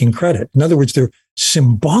is taking credit. In other words, they're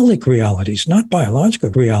symbolic realities, not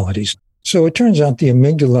biological realities. So it turns out the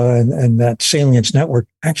amygdala and that salience network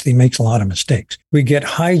actually makes a lot of mistakes. We get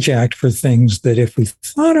hijacked for things that if we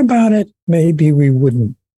thought about it, maybe we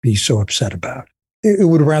wouldn't be so upset about. It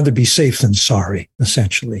would rather be safe than sorry,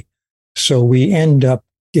 essentially. So we end up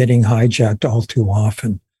getting hijacked all too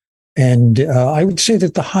often. And I would say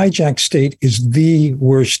that the hijack state is the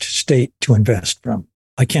worst state to invest from.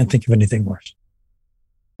 I can't think of anything worse.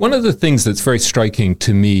 One of the things that's very striking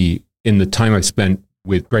to me in the time I've spent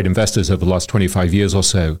with great investors over the last 25 years or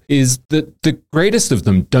so is that the greatest of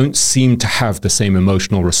them don't seem to have the same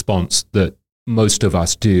emotional response that most of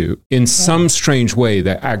us do. In some strange way,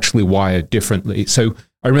 they're actually wired differently. So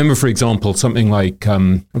I remember, for example, something like,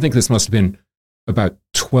 I think this must have been about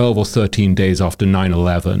 12 or 13 days after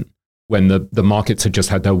 9/11, when the markets had just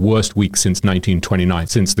had their worst week since 1929,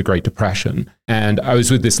 since the Great Depression. And I was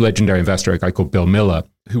with this legendary investor, a guy called Bill Miller,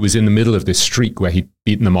 who was in the middle of this streak where he'd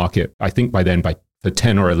beaten the market, I think by then, for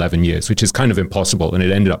 10 or 11 years, which is kind of impossible. And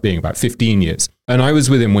it ended up being about 15 years. And I was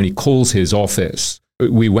with him when he calls his office.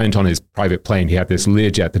 We went on his private plane. He had this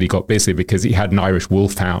Learjet that he got basically because he had an Irish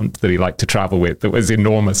wolfhound that he liked to travel with that was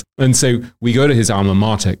enormous. And so we go to his alma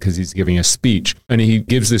mater because he's giving a speech, and he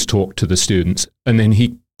gives this talk to the students. And then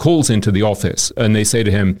he calls into the office and they say to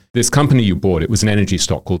him, this company you bought, it was an energy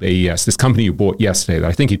stock called AES, this company you bought yesterday that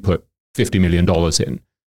I think he'd put $50 million in,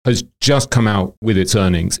 has just come out with its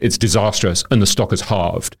earnings. It's disastrous and the stock has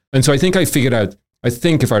halved. And so I think I figured out, I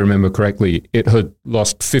think if I remember correctly, it had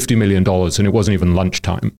lost $50 million and it wasn't even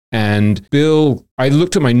lunchtime. And Bill, I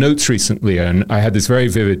looked at my notes recently and I had this very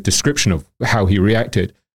vivid description of how he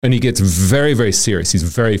reacted. And he gets very, very serious. He's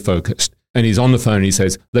very focused. And he's on the phone and he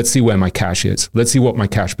says, let's see where my cash is. Let's see what my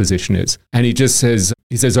cash position is. And he says,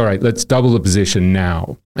 all right, let's double the position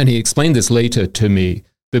now. And he explained this later to me,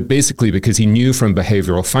 that basically because he knew from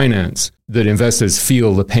behavioral finance that investors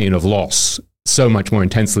feel the pain of loss so much more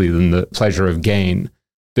intensely than the pleasure of gain,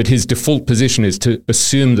 that his default position is to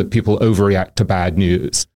assume that people overreact to bad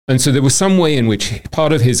news. And so there was some way in which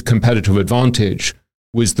part of his competitive advantage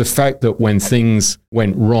was the fact that when things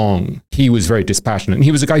went wrong, he was very dispassionate. And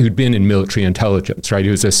he was a guy who'd been in military intelligence, right?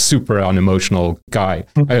 He was a super unemotional guy,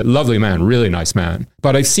 a lovely man, really nice man.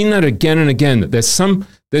 But I've seen that again and again, that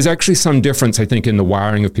there's actually some difference, I think, in the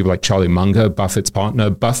wiring of people like Charlie Munger, Buffett's partner.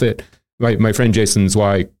 Buffett, my friend Jason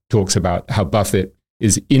Zweig talks about how Buffett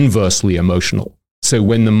is inversely emotional. So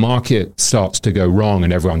when the market starts to go wrong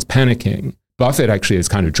and everyone's panicking, Buffett actually is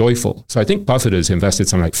kind of joyful. So I think Buffett has invested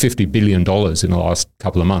something like $50 billion in the last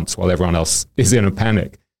couple of months while everyone else is in a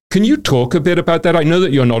panic. Can you talk a bit about that? I know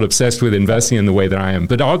that you're not obsessed with investing in the way that I am,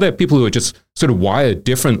 but are there people who are just sort of wired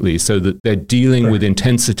differently so that they're dealing with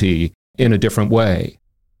intensity in a different way?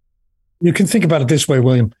 You can think about it this way,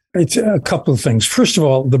 William. It's a couple of things. First of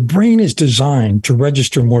all, the brain is designed to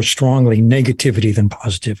register more strongly negativity than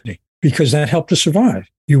positivity because that helped us survive.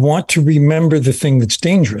 You want to remember the thing that's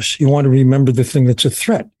dangerous. You want to remember the thing that's a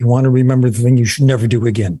threat. You want to remember the thing you should never do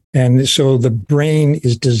again. And so the brain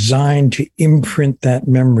is designed to imprint that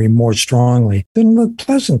memory more strongly than the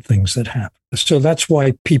pleasant things that happen. So that's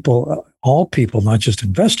why people, all people, not just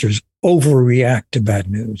investors, overreact to bad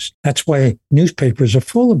news. That's why newspapers are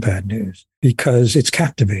full of bad news, because it's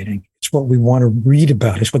captivating. It's what we want to read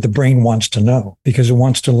about. It's what the brain wants to know because it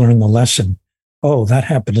wants to learn the lesson. oh, that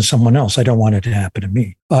happened to someone else. I don't want it to happen to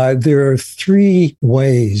me. There are three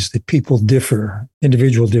ways that people differ,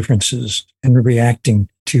 individual differences in reacting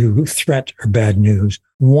to threat or bad news.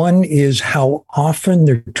 One is how often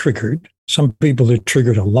they're triggered. Some people are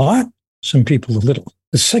triggered a lot, some people a little.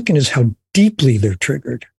 The second is how deeply they're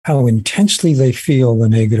triggered, how intensely they feel the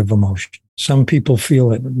negative emotion. Some people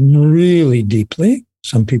feel it really deeply.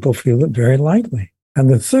 Some people feel it very lightly. And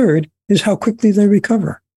the third is how quickly they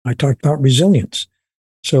recover. I talked about resilience.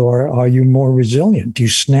 So are you more resilient? Do you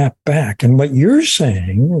snap back? And what you're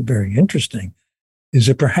saying, very interesting, is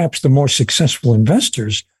that perhaps the more successful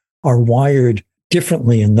investors are wired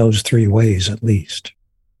differently in those three ways, at least.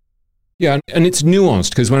 Yeah, and it's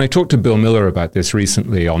nuanced, because when I talked to Bill Miller about this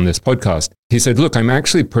recently on this podcast, he said, look, I'm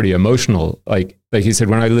actually pretty emotional. Like he said,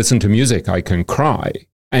 when I listen to music, I can cry.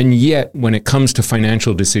 And yet, when it comes to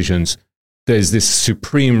financial decisions, there's this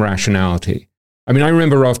supreme rationality. I mean, I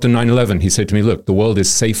remember after 9/11, he said to me, look, the world is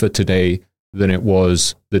safer today than it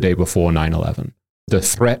was the day before 9/11. The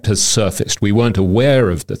threat has surfaced. We weren't aware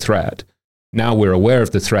of the threat. Now we're aware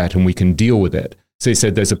of the threat and we can deal with it. So he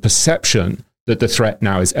said there's a perception that the threat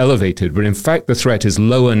now is elevated, but in fact, the threat is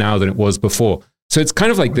lower now than it was before. So it's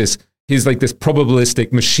kind of like this, he's like this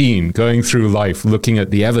probabilistic machine going through life, looking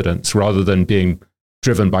at the evidence rather than being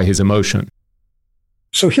driven by his emotion.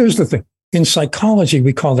 So here's the thing. In psychology,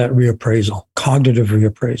 we call that reappraisal, cognitive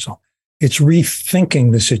reappraisal. It's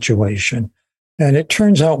rethinking the situation. And it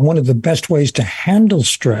turns out one of the best ways to handle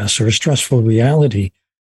stress or a stressful reality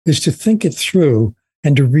is to think it through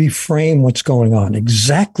and to reframe what's going on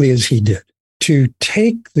exactly as he did. To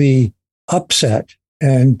take the upset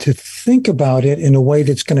and to think about it in a way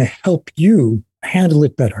that's going to help you handle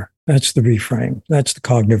it better. That's the reframe. That's the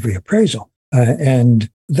cognitive reappraisal.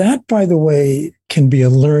 And that, by the way, can be a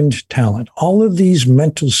learned talent. All of these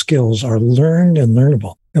mental skills are learned and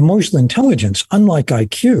learnable. Emotional intelligence, unlike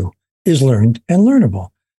IQ, is learned and learnable.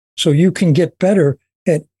 So you can get better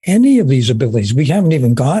at any of these abilities. We haven't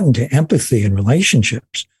even gotten to empathy and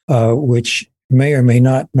relationships, which may or may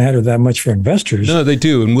not matter that much for investors. No, they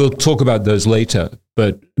do. And we'll talk about those later.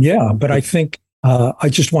 But I think I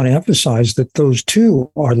just want to emphasize that those two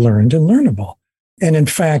are learned and learnable. And in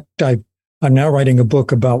fact, I'm now writing a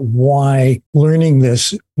book about why learning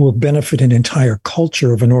this will benefit an entire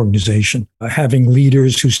culture of an organization. Having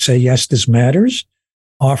leaders who say, yes, this matters,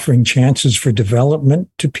 offering chances for development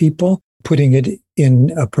to people, putting it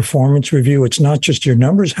in a performance review. It's not just your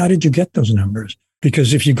numbers. How did you get those numbers?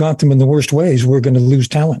 Because if you got them in the worst ways, we're going to lose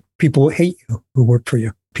talent. People will hate you who work for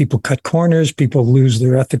you. People cut corners. People lose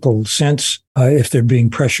their ethical sense if they're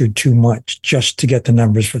being pressured too much just to get the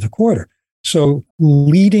numbers for the quarter. So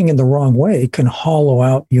leading in the wrong way can hollow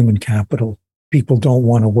out human capital. People don't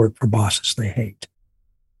want to work for bosses they hate.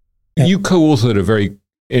 You co-authored a very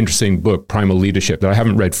interesting book, Primal Leadership, that I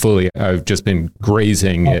haven't read fully. I've just been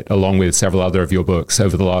grazing it along with several other of your books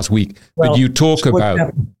over the last week. But you talk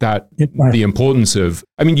about the importance of,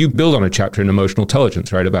 I mean, you build on a chapter in emotional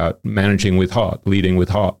intelligence, right? About managing with heart, leading with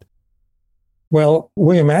heart. Well,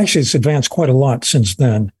 William, actually, it's advanced quite a lot since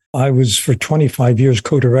then. I was for 25 years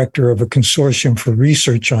co-director of a consortium for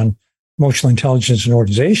research on emotional intelligence in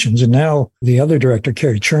organizations. And now the other director,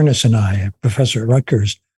 Carrie Chernis, and I, a professor at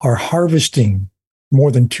Rutgers, are harvesting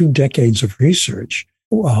more than 2 decades of research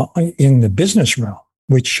in the business realm,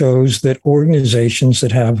 which shows that organizations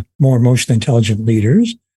that have more emotionally intelligent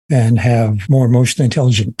leaders and have more emotionally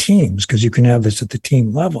intelligent teams, because you can have this at the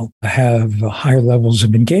team level, have higher levels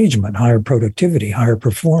of engagement, higher productivity, higher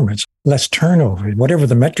performance, less turnover, whatever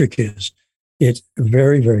the metric is. It's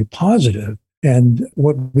very, very positive. And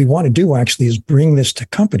what we want to do actually is bring this to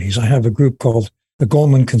companies. I have a group called the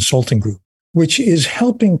Goleman Consulting Group, which is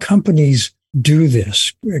helping companies do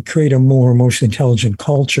this, create a more emotionally intelligent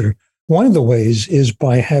culture. One of the ways is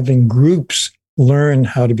by having groups learn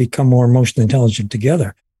how to become more emotionally intelligent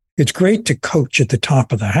together. It's great to coach at the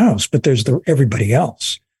top of the house, but there's everybody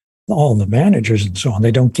else, all the managers and so on.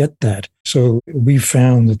 They don't get that. So we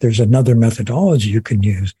found that there's another methodology you can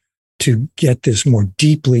use to get this more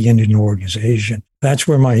deeply into an organization. That's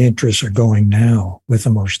where my interests are going now with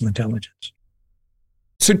emotional intelligence.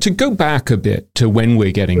 So to go back a bit to when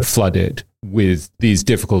we're getting flooded with these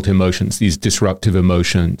difficult emotions, these disruptive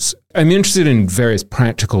emotions, I'm interested in various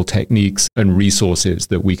practical techniques and resources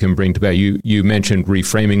that we can bring to bear. You mentioned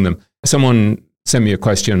reframing them. Someone sent me a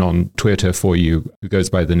question on Twitter for you who goes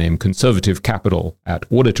by the name Conservative Capital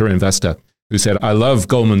 @Auditor Investor, who said, I love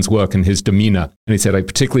Goleman's work and his demeanor. And he said, I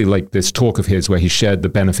particularly like this talk of his where he shared the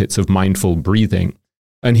benefits of mindful breathing.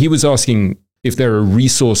 And he was asking if there are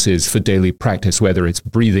resources for daily practice, whether it's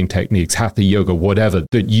breathing techniques, hatha yoga, whatever,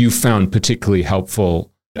 that you found particularly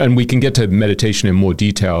helpful And we can get to meditation in more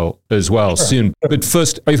detail as well soon. But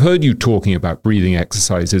first, I've heard you talking about breathing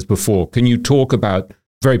exercises before. Can you talk about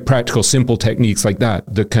very practical, simple techniques like that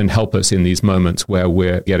can help us in these moments where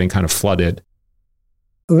we're getting kind of flooded?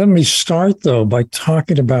 Let me start, though, by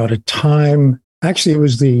talking about a time. Actually, it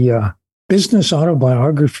was the business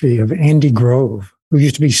autobiography of Andy Grove, who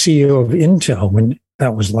used to be CEO of Intel when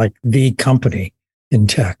that was like the company in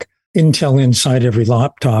tech. Intel inside every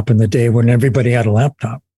laptop in the day when everybody had a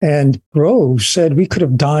laptop. And Grove said we could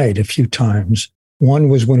have died a few times. One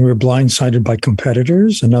was when we were blindsided by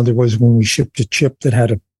competitors. Another was when we shipped a chip that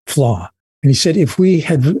had a flaw. And he said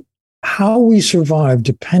how we survived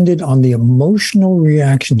depended on the emotional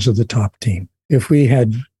reactions of the top team. If we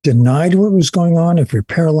had denied what was going on, if we were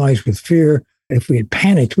paralyzed with fear, if we had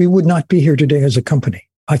panicked, we would not be here today as a company.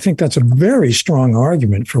 I think that's a very strong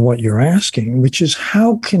argument for what you're asking, which is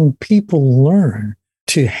how can people learn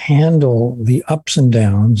to handle the ups and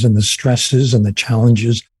downs and the stresses and the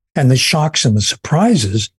challenges and the shocks and the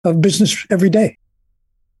surprises of business every day?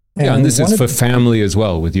 And this is for family as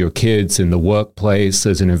well, with your kids in the workplace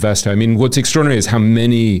as an investor. I mean, what's extraordinary is how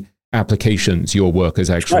many applications your work has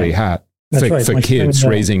actually had for kids,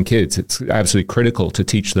 raising kids. It's absolutely critical to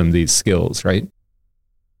teach them these skills, right?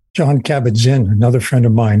 John Kabat-Zinn, another friend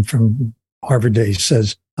of mine from Harvard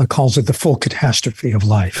days, calls it the full catastrophe of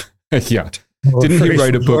life. Yeah. Didn't he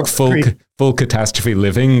write a book, Full Catastrophe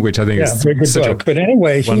Living, which I think is such a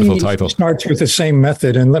wonderful title. He starts with the same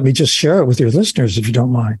method, and let me just share it with your listeners, if you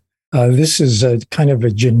don't mind. This is a kind of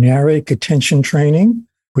a generic attention training,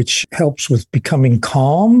 which helps with becoming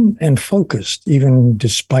calm and focused, even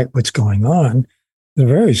despite what's going on. It's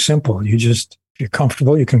very simple. If you're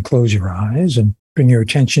comfortable, you can close your eyes and bring your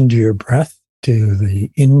attention to your breath, to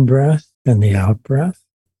the in-breath and the out-breath,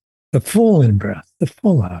 the full in-breath, the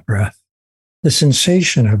full out-breath, the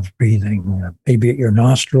sensation of breathing, maybe at your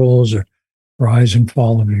nostrils or rise and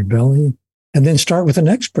fall of your belly. And then start with the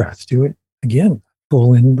next breath. Do it again,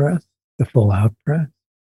 full in-breath, the full out-breath.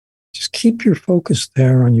 Just keep your focus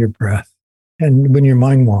there on your breath. And when your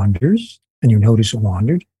mind wanders, and you notice it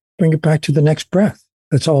wandered, bring it back to the next breath.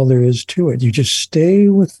 That's all there is to it. You just stay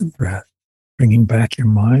with the breath, bringing back your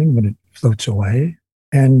mind when it floats away,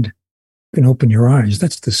 and you can open your eyes.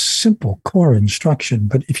 That's the simple core instruction.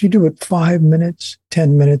 But if you do it 5 minutes,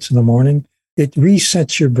 10 minutes in the morning, it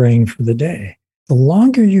resets your brain for the day. The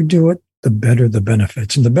longer you do it, the better the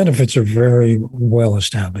benefits. And the benefits are very well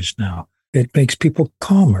established now. It makes people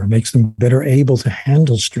calmer, makes them better able to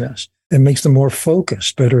handle stress. It makes them more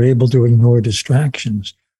focused, better able to ignore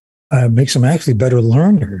distractions. Makes them actually better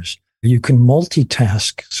learners. You can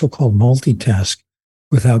multitask, so-called multitask,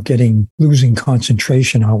 without losing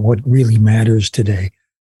concentration on what really matters today.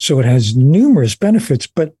 So it has numerous benefits,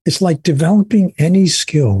 but it's like developing any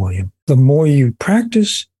skill, William. The more you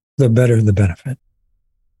practice, the better the benefit.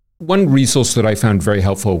 One resource that I found very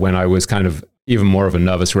helpful when I was kind of even more of a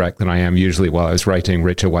nervous wreck than I am usually while I was writing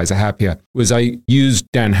Richer, Wiser, Happier, was I used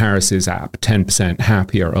Dan Harris's app, 10%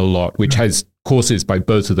 Happier, a lot, which has courses by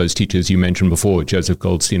both of those teachers you mentioned before, Joseph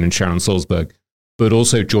Goldstein and Sharon Salzberg, but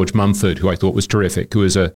also George Mumford, who I thought was terrific, who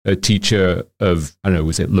was a teacher of, I don't know,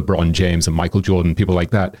 was it LeBron James and Michael Jordan, people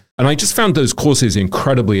like that. And I just found those courses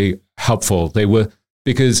incredibly helpful. They were,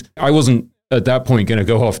 because I wasn't at that point going to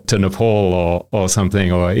go off to Nepal or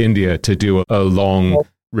something, or India to do a long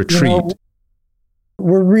retreat.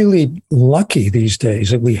 We're really lucky these days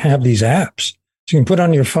that we have these apps. So you can put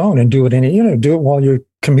on your phone and do it do it while you're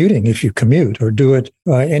commuting, if you commute, or do it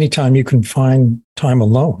anytime you can find time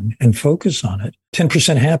alone and focus on it.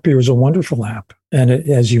 10% Happier is a wonderful app. And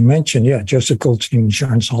as you mentioned, Joseph Goldstein and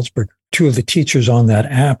Sharon Salzberg, two of the teachers on that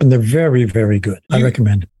app, and they're very, very good. I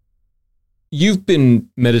recommend it. You've been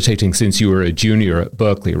meditating since you were a junior at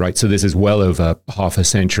Berkeley, right? So this is well over half a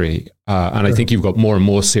century. And I think you've got more and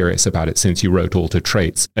more serious about it since you wrote Alter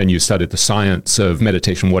Traits, and you studied the science of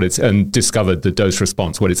meditation, and discovered the dose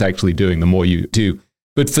response, what it's actually doing the more you do.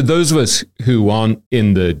 But for those of us who aren't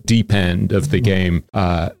in the deep end of the game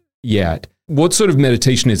yet, what sort of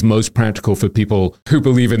meditation is most practical for people who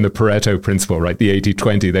believe in the Pareto principle, right? The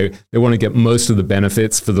 80-20. They want to get most of the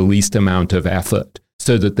benefits for the least amount of effort,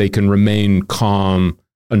 so that they can remain calm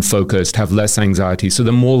and focused, have less anxiety, so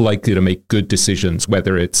they're more likely to make good decisions,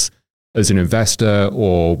 whether it's as an investor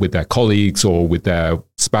or with their colleagues or with their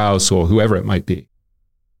spouse or whoever it might be.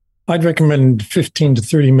 I'd recommend 15 to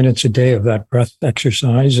 30 minutes a day of that breath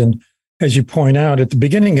exercise. And as you point out, at the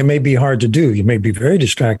beginning, it may be hard to do. You may be very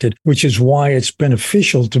distracted, which is why it's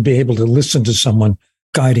beneficial to be able to listen to someone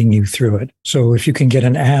guiding you through it. So if you can get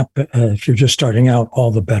an app, if you're just starting out, all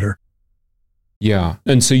the better. Yeah.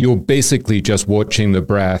 And so you're basically just watching the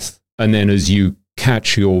breath. And then as you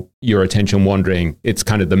catch your attention wandering, it's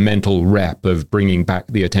kind of the mental rep of bringing back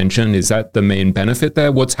the attention. Is that the main benefit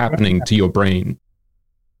there? What's happening to your brain?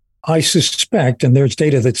 I suspect, and there's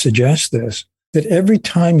data that suggests this, that every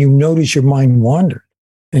time you notice your mind wandered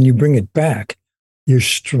and you bring it back, you're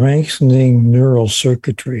strengthening neural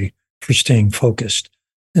circuitry for staying focused.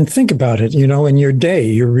 And think about it, in your day,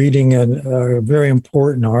 you're reading a very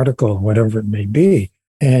important article, whatever it may be,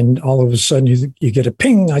 and all of a sudden you get a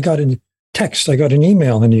ping, I got a text, I got an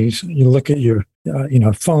email, and you look at your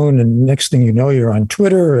phone, and next thing you know, you're on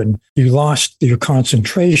Twitter, and you lost your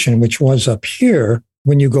concentration, which was up here.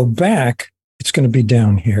 When you go back, it's going to be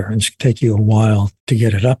down here, and it's going to take you a while to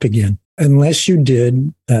get it up again, unless you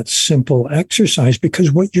did that simple exercise, because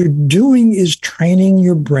what you're doing is training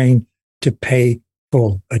your brain to pay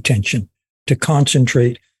full attention, to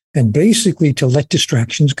concentrate, and basically to let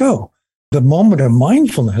distractions go. The moment of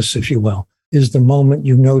mindfulness, if you will, is the moment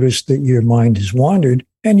you notice that your mind has wandered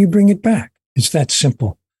and you bring it back. It's that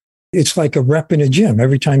simple. It's like a rep in a gym.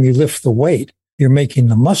 Every time you lift the weight, you're making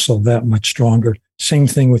the muscle that much stronger. Same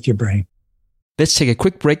thing with your brain. Let's take a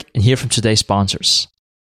quick break and hear from today's sponsors.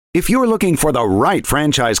 If you're looking for the right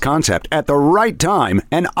franchise concept at the right time,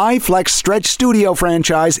 an iFlex Stretch Studio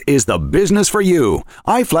franchise is the business for you.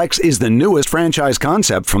 iFlex is the newest franchise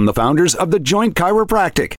concept from the founders of The Joint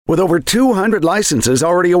Chiropractic. With over 200 licenses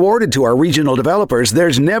already awarded to our regional developers,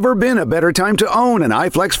 there's never been a better time to own an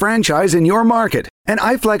iFlex franchise in your market. An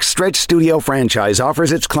iFlex Stretch Studio franchise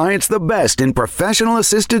offers its clients the best in professional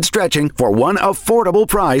assisted stretching for one affordable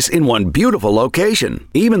price in one beautiful location.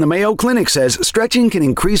 Even the Mayo Clinic says stretching can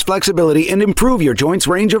increase flexibility and improve your joints'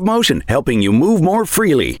 range of motion, helping you move more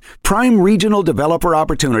freely. Prime regional developer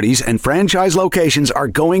opportunities and franchise locations are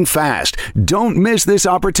going fast. Don't miss this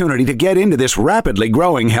opportunity to get into this rapidly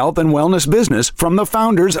growing health and wellness business from the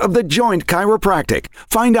founders of The Joint Chiropractic.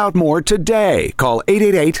 Find out more today. Call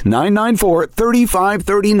 888-994-3539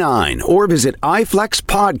 or visit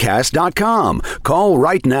iflexpodcast.com. Call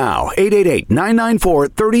right now,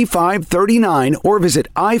 888-994-3539 or visit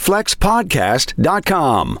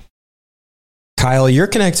iflexpodcast.com. Kyle, you're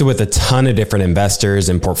connected with a ton of different investors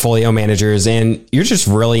and portfolio managers, and you're just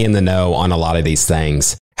really in the know on a lot of these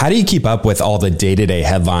things. How do you keep up with all the day-to-day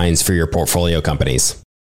headlines for your portfolio companies?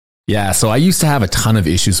 Yeah, so I used to have a ton of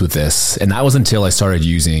issues with this, and that was until I started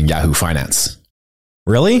using Yahoo Finance.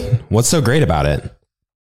 Really? What's so great about it?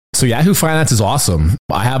 So Yahoo Finance is awesome.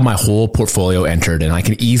 I have my whole portfolio entered and I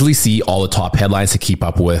can easily see all the top headlines to keep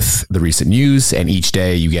up with the recent news. And each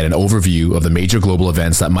day you get an overview of the major global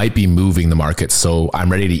events that might be moving the market. So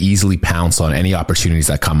I'm ready to easily pounce on any opportunities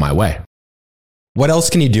that come my way. What else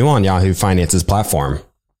can you do on Yahoo Finance's platform?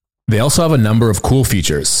 They also have a number of cool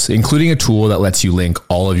features, including a tool that lets you link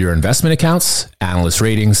all of your investment accounts, analyst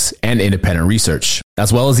ratings, and independent research,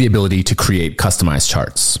 as well as the ability to create customized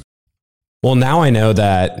charts. Well, now I know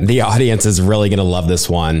that the audience is really going to love this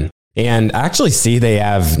one. And actually see they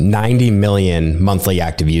have 90 million monthly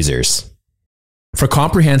active users. For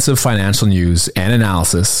comprehensive financial news and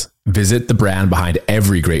analysis, visit the brand behind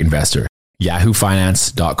every great investor,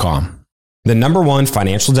 yahoofinance.com. The number one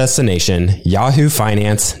financial destination,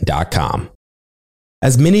 yahoofinance.com.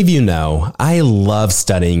 As many of you know, I love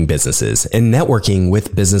studying businesses and networking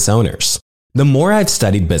with business owners. The more I've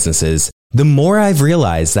studied businesses, the more I've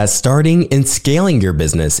realized that starting and scaling your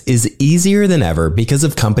business is easier than ever because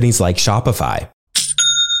of companies like Shopify.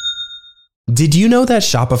 Did you know that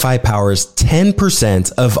Shopify powers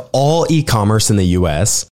 10% of all e-commerce in the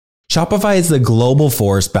US? Shopify is the global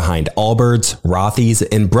force behind Allbirds, Rothy's,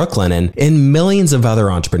 and Brooklinen, and millions of other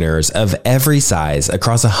entrepreneurs of every size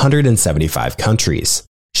across 175 countries.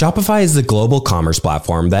 Shopify is the global commerce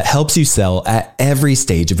platform that helps you sell at every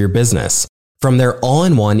stage of your business. From their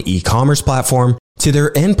all-in-one e-commerce platform to their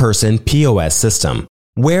in-person POS system.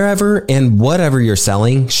 Wherever and whatever you're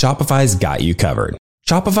selling, Shopify's got you covered.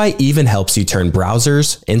 Shopify even helps you turn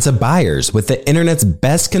browsers into buyers with the internet's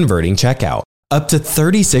best converting checkout, up to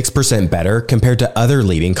 36% better compared to other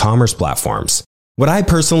leading commerce platforms. What I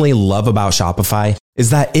personally love about Shopify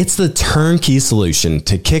is that it's the turnkey solution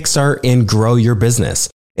to kickstart and grow your business,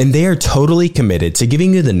 and they are totally committed to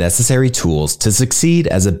giving you the necessary tools to succeed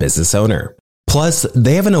as a business owner. Plus,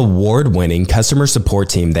 they have an award-winning customer support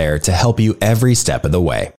team there to help you every step of the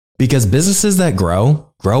way. Because businesses that grow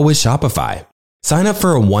with Shopify. Sign up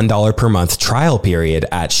for a $1 per month trial period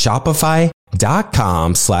at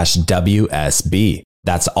shopify.com/WSB.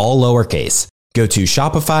 That's all lowercase. Go to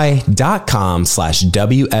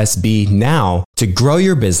shopify.com/WSB now to grow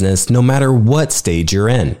your business no matter what stage you're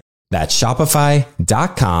in. That's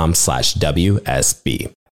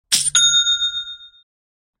shopify.com/WSB.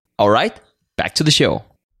 All right, back to the show.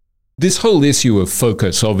 This whole issue of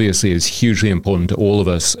focus obviously is hugely important to all of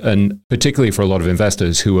us, and particularly for a lot of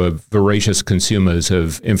investors who are voracious consumers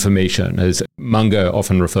of information, as Munger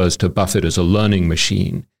often refers to Buffett as a learning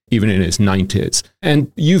machine, even in his 90s.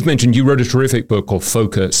 And you've mentioned you wrote a terrific book called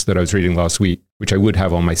Focus that I was reading last week, which I would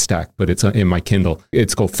have on my stack, but it's in my Kindle.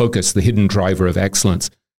 It's called Focus, the Hidden Driver of Excellence.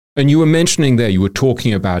 And you were mentioning there, you were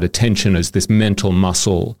talking about attention as this mental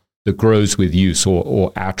muscle that grows with use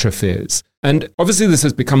or atrophies. And obviously this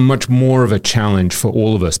has become much more of a challenge for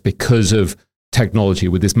all of us because of technology,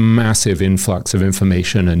 with this massive influx of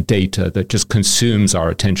information and data that just consumes our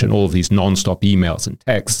attention, all of these nonstop emails and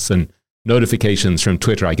texts and notifications from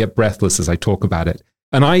Twitter. I get breathless as I talk about it.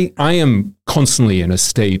 And I am constantly in a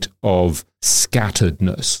state of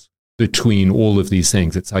scatteredness between all of these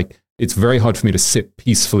things. It's like, it's very hard for me to sit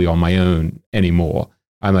peacefully on my own anymore.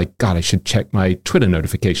 I'm like, God, I should check my Twitter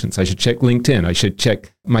notifications. I should check LinkedIn. I should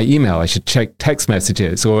check my email. I should check text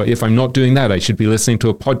messages. Or if I'm not doing that, I should be listening to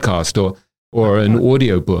a podcast or an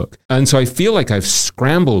audiobook. And so I feel like I've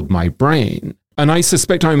scrambled my brain. And I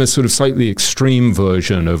suspect I'm a sort of slightly extreme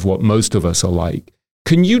version of what most of us are like.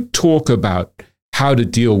 Can you talk about how to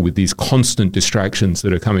deal with these constant distractions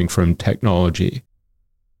that are coming from technology?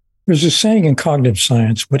 There's a saying in cognitive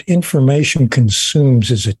science, what information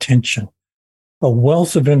consumes is attention. A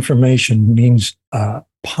wealth of information means a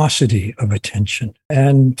paucity of attention.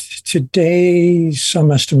 And today, some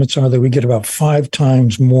estimates are that we get about 5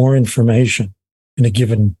 times more information in a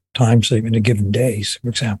given time segment, in a given day, for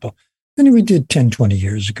example, than we did 10, 20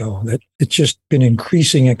 years ago. That it's just been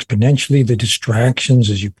increasing exponentially. The distractions,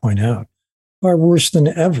 as you point out, are worse than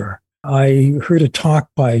ever. I heard a talk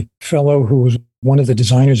by a fellow who was one of the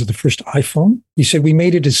designers of the first iPhone. He said, we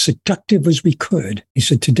made it as seductive as we could. He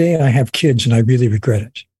said, today I have kids and I really regret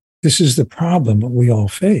it. This is the problem that we all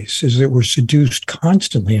face, is that we're seduced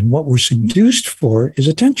constantly. And what we're seduced for is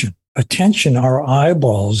attention. Attention, our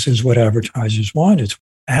eyeballs, is what advertisers want. It's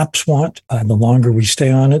what apps want. And the longer we stay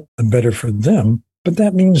on it, the better for them. But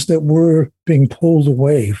that means that we're being pulled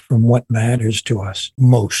away from what matters to us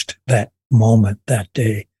most that moment, that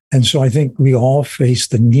day. And so I think we all face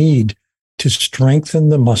the need to strengthen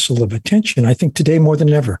the muscle of attention, I think today more than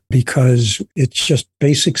ever, because it's just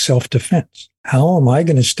basic self-defense. How am I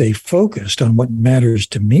going to stay focused on what matters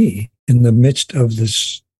to me in the midst of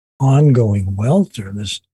this ongoing welter,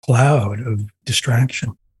 this cloud of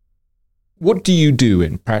distraction? What do you do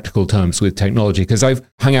in practical terms with technology? Because I've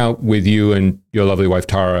hung out with you and your lovely wife,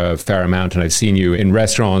 Tara, a fair amount, and I've seen you in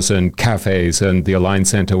restaurants and cafes and the Align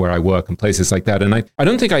Center where I work and places like that. And I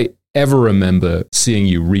don't think I ever remember seeing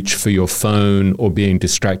you reach for your phone or being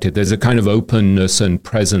distracted. There's a kind of openness and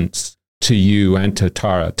presence to you and to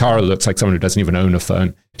Tara. Tara looks like someone who doesn't even own a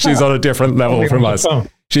phone. She's on a different level from us.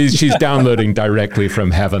 She's downloading directly from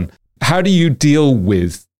heaven. How do you deal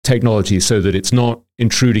with technology so that it's not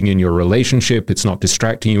intruding in your relationship, it's not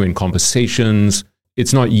distracting you in conversations,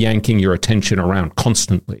 it's not yanking your attention around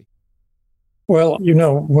constantly? Well,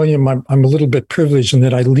 William, I'm a little bit privileged in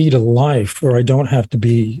that I lead a life where I don't have to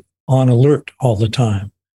be on alert all the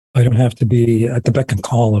time. I don't have to be at the beck and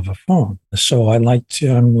call of a phone. So I'm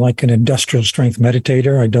like an industrial strength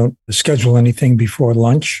meditator. I don't schedule anything before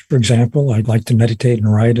lunch, for example. I'd like to meditate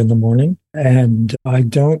and write in the morning. And I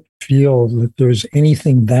don't feel that there's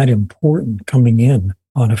anything that important coming in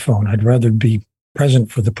on a phone. I'd rather be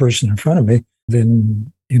present for the person in front of me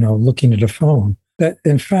than, looking at a phone. That,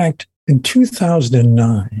 in fact, in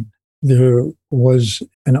 2009, there was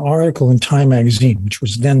an article in Time magazine, which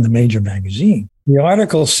was then the major magazine. The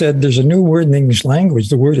article said there's a new word in the English language.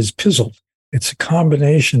 The word is pizzled. It's a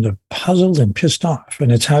combination of puzzled and pissed off.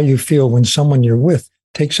 And it's how you feel when someone you're with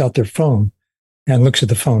takes out their phone and looks at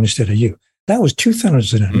the phone instead of you. That was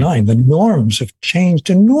 2009. The norms have changed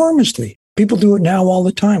enormously. People do it now all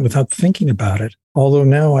the time without thinking about it. Although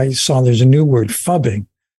now I saw there's a new word, phubbing,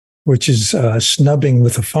 which is snubbing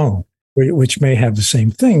with a phone, which may have the same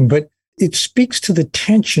thing. But it speaks to the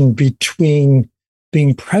tension between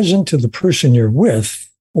being present to the person you're with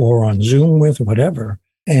or on Zoom with, whatever,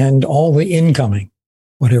 and all the incoming,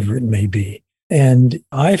 whatever it may be. And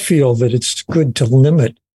I feel that it's good to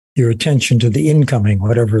limit your attention to the incoming,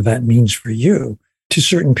 whatever that means for you, to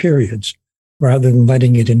certain periods, rather than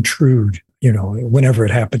letting it intrude, whenever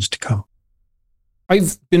it happens to come.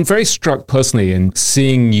 I've been very struck personally in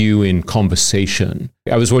seeing you in conversation.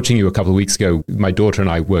 I was watching you a couple of weeks ago. My daughter and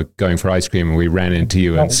I were going for ice cream and we ran into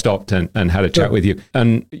you and stopped and had a chat with you.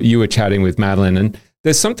 And you were chatting with Madeline. And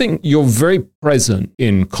there's something, you're very present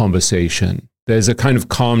in conversation. There's a kind of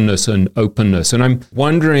calmness and openness. And I'm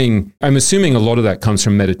wondering, I'm assuming a lot of that comes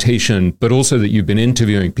from meditation, but also that you've been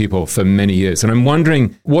interviewing people for many years. And I'm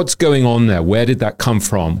wondering what's going on there? Where did that come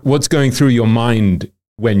from? What's going through your mind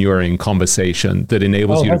when you're in conversation that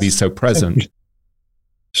enables you to be so present?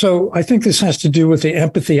 So I think this has to do with the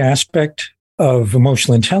empathy aspect of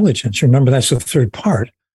emotional intelligence. Remember, that's the third part.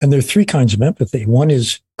 And there are three kinds of empathy. One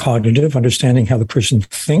is cognitive, understanding how the person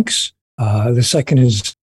thinks. The second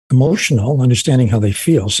is emotional, understanding how they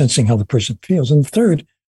feel, sensing how the person feels. And the third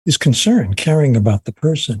is concern, caring about the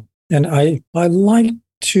person. And I like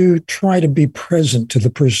to try to be present to the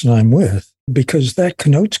person I'm with, because that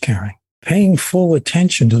connotes caring. Paying full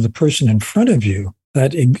attention to the person in front of you,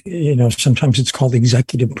 that, sometimes it's called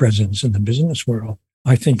executive presence in the business world,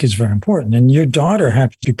 I think is very important. And your daughter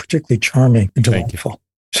happens to be particularly charming and delightful.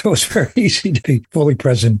 So it's very easy to be fully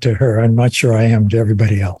present to her. I'm not sure I am to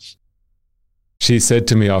everybody else. She said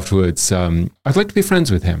to me afterwards, I'd like to be friends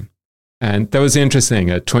with him. And that was interesting.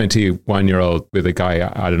 A 21-year-old with a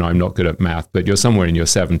guy, I don't know, I'm not good at math, but you're somewhere in your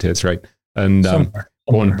 70s, right? And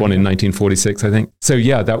born in 1946, I think. So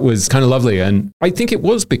yeah, that was kind of lovely. And I think it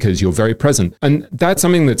was because you're very present. And that's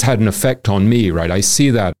something that's had an effect on me, right? I see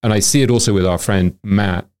that. And I see it also with our friend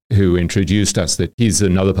Matt, who introduced us, that he's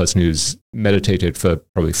another person who's meditated for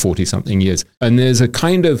probably 40-something years. And there's a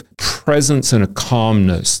kind of presence and a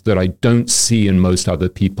calmness that I don't see in most other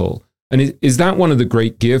people. And is that one of the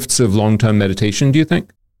great gifts of long-term meditation, do you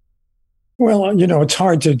think? Well, it's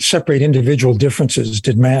hard to separate individual differences.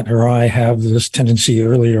 Did Matt or I have this tendency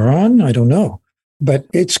earlier on? I don't know. But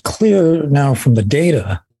it's clear now from the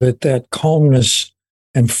data that calmness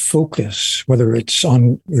and focus, whether it's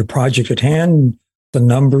on your project at hand, the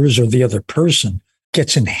numbers, or the other person,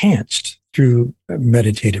 gets enhanced through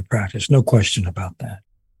meditative practice. No question about that.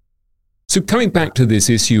 So coming back to this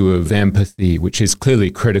issue of empathy, which is clearly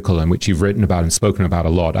critical and which you've written about and spoken about a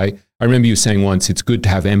lot, I remember you saying once it's good to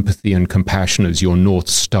have empathy and compassion as your North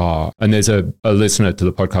Star. And there's a listener to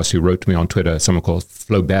the podcast who wrote to me on Twitter, someone called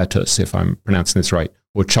Flobertus, if I'm pronouncing this right,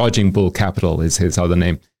 or Charging Bull Capital is his other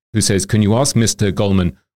name, who says, can you ask Mr.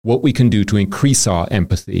 Goleman what we can do to increase our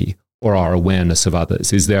empathy or our awareness of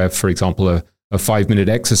others? Is there, for example, a 5-minute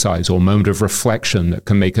exercise or moment of reflection that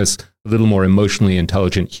can make us a little more emotionally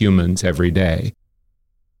intelligent humans every day?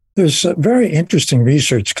 There's very interesting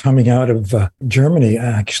research coming out of Germany,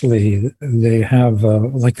 actually. They have,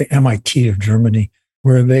 like the MIT of Germany,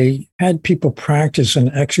 where they had people practice an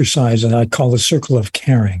exercise that I call the circle of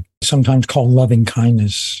caring, sometimes called loving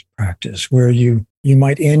kindness practice, where you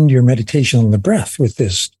might end your meditation on the breath with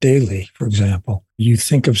this daily, for example. You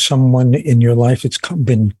think of someone in your life that's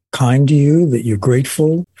been kind to you, that you're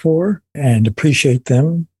grateful for, and appreciate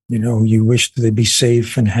them. You wish that they'd be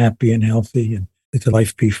safe and happy and healthy and that their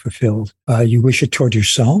life be fulfilled. You wish it toward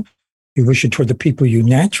yourself. You wish it toward the people you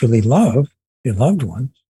naturally love, your loved ones.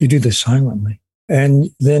 You do this silently.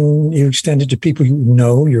 And then you extend it to people you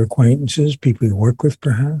know, your acquaintances, people you work with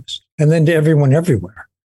perhaps, and then to everyone everywhere.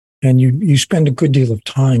 And you spend a good deal of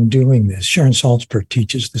time doing this. Sharon Salzberg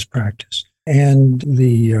teaches this practice. And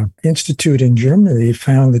the Institute in Germany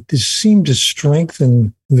found that this seemed to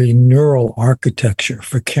strengthen the neural architecture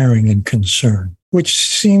for caring and concern, which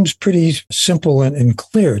seems pretty simple and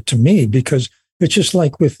clear to me, because it's just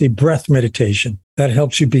like with the breath meditation that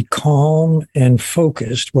helps you be calm and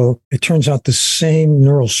focused. Well, it turns out the same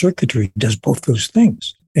neural circuitry does both those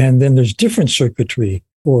things. And then there's different circuitry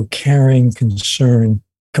for caring, concern,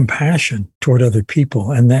 compassion toward other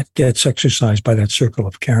people. And that gets exercised by that circle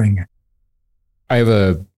of caring. I have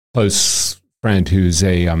a close friend who's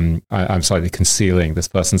I'm slightly concealing this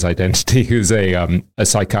person's identity, who's a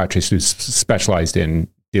psychiatrist who's specialized in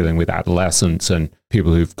dealing with adolescents and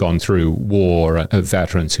people who've gone through war,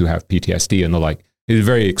 veterans who have PTSD and the like. He's a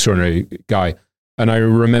very extraordinary guy. And I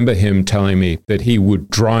remember him telling me that he would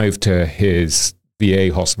drive to his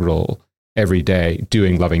VA hospital every day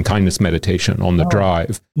doing loving kindness meditation on the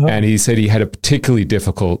drive. And he said he had a particularly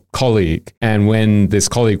difficult colleague. And when this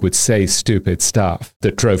colleague would say stupid stuff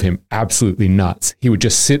that drove him absolutely nuts, he would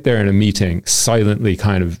just sit there in a meeting silently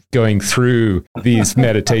kind of going through these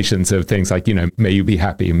meditations of things like, may you be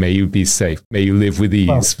happy, may you be safe, may you live with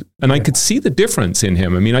ease. And I could see the difference in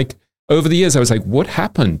him. I mean, over the years, I was like, what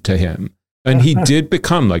happened to him? And he did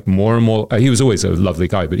become like more and more, he was always a lovely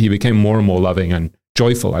guy, but he became more and more loving and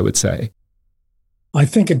joyful, I would say. I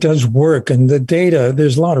think it does work. And the data,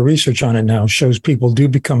 there's a lot of research on it now, shows people do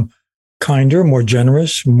become kinder, more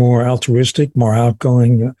generous, more altruistic, more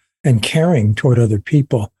outgoing and caring toward other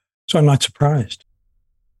people. So I'm not surprised.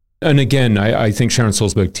 And again, I think Sharon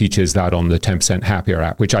Salzberg teaches that on the 10% Happier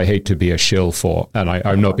app, which I hate to be a shill for. And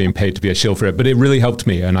I'm not being paid to be a shill for it, but it really helped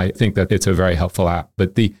me. And I think that it's a very helpful app.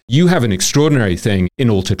 But you have an extraordinary thing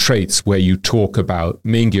in Alter Traits where you talk about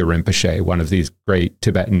Mingyur Rinpoche, one of these great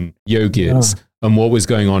Tibetan yogis, and what was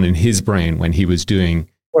going on in his brain when he was doing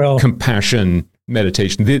compassion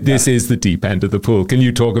meditation. This is the deep end of the pool. Can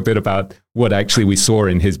you talk a bit about what actually we saw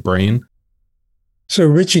in his brain? So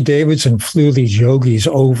Richie Davidson flew these yogis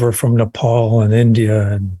over from Nepal and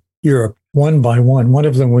India and Europe one by one. One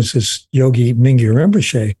of them was this yogi Mingyur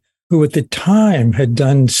Rinpoche, who at the time had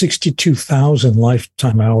done 62,000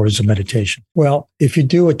 lifetime hours of meditation. Well, if you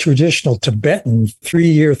do a traditional Tibetan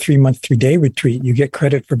 3-year, 3-month, 3-day retreat, you get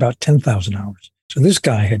credit for about 10,000 hours. So this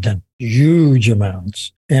guy had done huge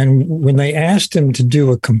amounts. And when they asked him to do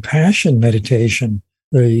a compassion meditation,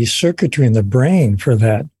 the circuitry in the brain for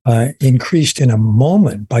that increased in a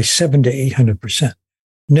moment by 700 to 800%.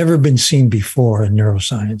 Never been seen before in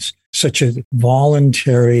neuroscience. Such a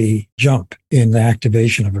voluntary jump in the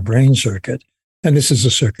activation of a brain circuit. And this is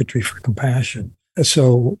a circuitry for compassion.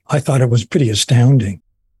 So I thought it was pretty astounding.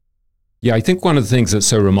 Yeah, I think one of the things that's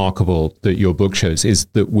so remarkable that your book shows is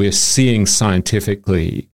that we're seeing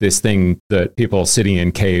scientifically this thing that people sitting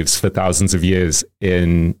in caves for thousands of years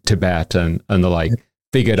in Tibet and the like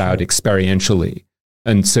figured out experientially.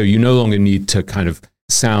 And so you no longer need to kind of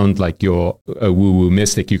sound like you're a woo-woo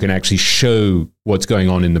mystic. You can actually show what's going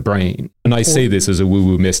on in the brain. And I say this as a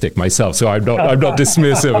woo-woo mystic myself, so I'm not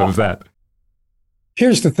dismissive of that.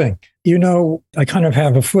 Here's the thing. I kind of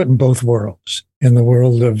have a foot in both worlds, in the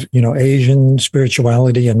world of, Asian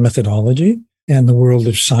spirituality and methodology, and the world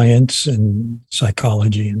of science and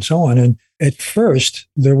psychology and so on. And at first,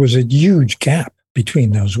 there was a huge gap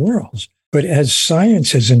between those worlds. But as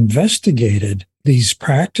science has investigated these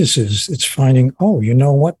practices, it's finding,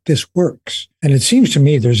 this works. And it seems to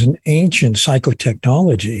me there's an ancient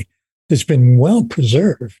psychotechnology that's been well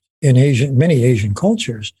preserved in many Asian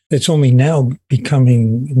cultures that's only now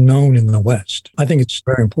becoming known in the West. I think it's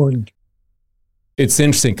very important. It's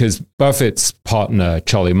interesting because Buffett's partner,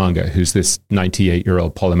 Charlie Munger, who's this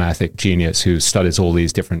 98-year-old polymathic genius who studies all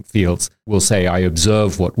these different fields, will say, I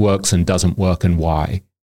observe what works and doesn't work and why.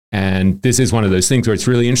 And this is one of those things where it's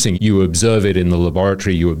really interesting. You observe it in the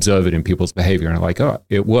laboratory, you observe it in people's behavior, and like,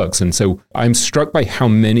 it works. And so I'm struck by how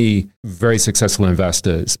many very successful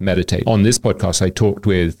investors meditate. On this podcast, I talked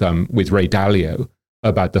with Ray Dalio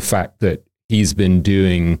about the fact that he's been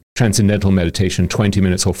doing transcendental meditation 20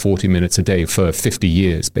 minutes or 40 minutes a day for 50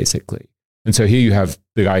 years, basically. And so here you have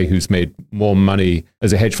the guy who's made more money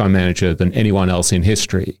as a hedge fund manager than anyone else in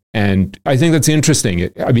history. And I think that's interesting.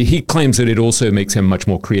 He claims that it also makes him much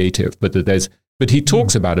more creative, but he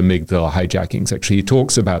talks about amygdala hijackings. Actually, he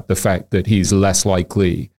talks about the fact that he's less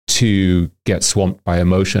likely to get swamped by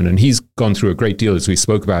emotion. And he's gone through a great deal, as we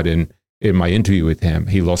spoke about in my interview with him.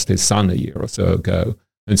 He lost his son a year or so ago.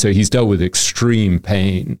 And so he's dealt with extreme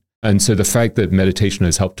pain. And so the fact that meditation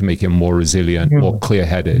has helped to make him more resilient, more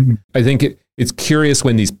clear-headed, I think it's curious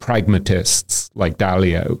when these pragmatists like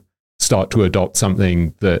Dalio start to adopt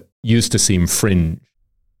something that used to seem fringe.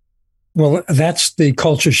 Well, that's the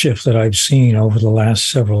culture shift that I've seen over the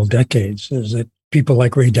last several decades, is that people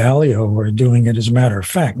like Ray Dalio are doing it as a matter of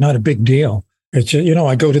fact, not a big deal. It's,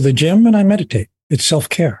 I go to the gym and I meditate. It's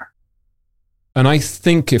self-care. And I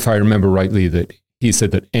think, if I remember rightly, that he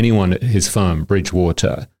said that anyone at his firm,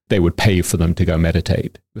 Bridgewater, they would pay for them to go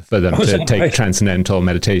meditate, for them to take transcendental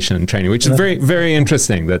meditation training, which is very, very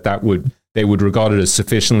interesting that they would regard it as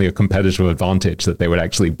sufficiently a competitive advantage that they would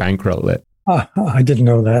actually bankroll it. I didn't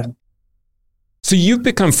know that. So you've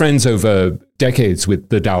become friends over decades with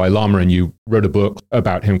the Dalai Lama, and you wrote a book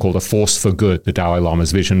about him called A Force for Good, the Dalai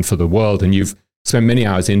Lama's vision for the world. And you've spent many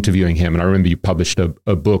hours interviewing him. And I remember you published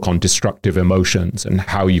a book on destructive emotions and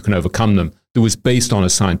how you can overcome them that was based on a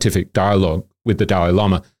scientific dialogue with the Dalai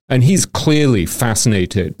Lama. And he's clearly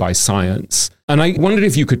fascinated by science. And I wondered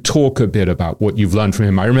if you could talk a bit about what you've learned from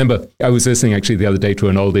him. I remember I was listening actually the other day to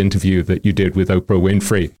an old interview that you did with Oprah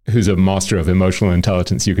Winfrey, who's a master of emotional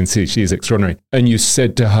intelligence. You can see she's extraordinary. And you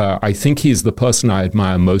said to her, I think he's the person I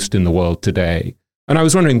admire most in the world today. And I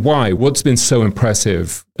was wondering why. What's been so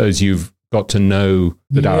impressive as you've got to know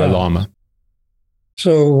the Dalai Lama?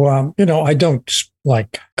 So, I don't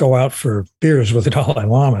go out for beers with the Dalai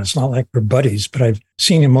Lama. It's not like we're buddies, but I've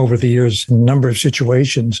seen him over the years in a number of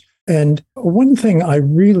situations. And one thing I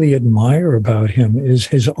really admire about him is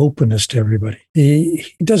his openness to everybody.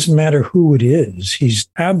 It doesn't matter who it is. He's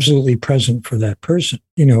absolutely present for that person.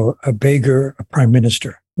 A beggar, a prime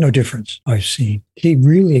minister, no difference I've seen. He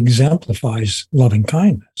really exemplifies loving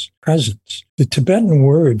kindness, presence. The Tibetan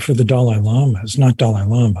word for the Dalai Lama is not Dalai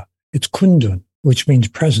Lama. It's Kundun, which means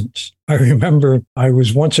presence. I remember I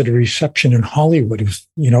was once at a reception in Hollywood with,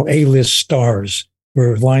 A-list stars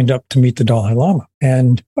were lined up to meet the Dalai Lama.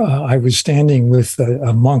 And I was standing with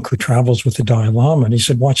a monk who travels with the Dalai Lama. And he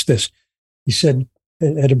said, watch this. He said,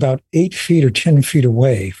 at about 8 feet or 10 feet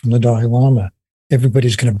away from the Dalai Lama,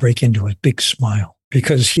 everybody's going to break into a big smile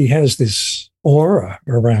because he has this aura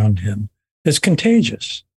around him that's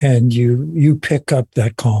contagious. And you pick up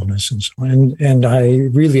that calmness and so on. And I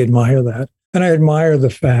really admire that. And I admire the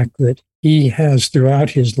fact that he has throughout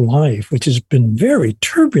his life, which has been very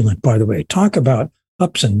turbulent, by the way, talk about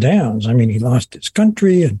ups and downs. I mean, he lost his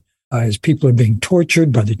country and his people are being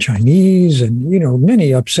tortured by the Chinese and,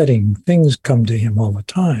 many upsetting things come to him all the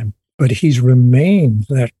time. But he's remained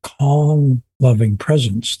that calm, loving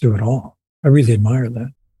presence through it all. I really admire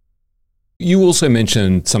that. You also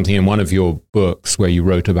mentioned something in one of your books where you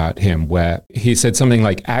wrote about him, where he said something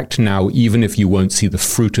like, act now, even if you won't see the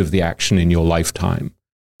fruit of the action in your lifetime.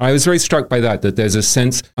 I was very struck by that there's a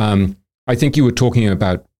sense, I think you were talking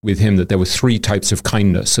about with him that there were 3 types of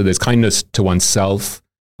kindness. So there's kindness to oneself.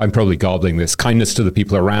 I'm probably gobbling this. Kindness to the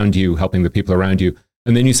people around you, helping the people around you.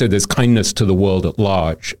 And then you said there's kindness to the world at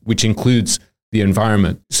large, which includes the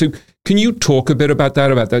environment. So can you talk a bit about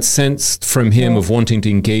that sense from him of wanting to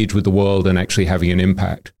engage with the world and actually having an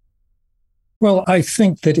impact? Well, I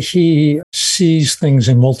think that he sees things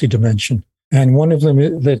in multidimension. And one of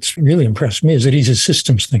them that's really impressed me is that he's a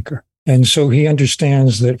systems thinker. And so he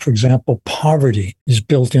understands that, for example, poverty is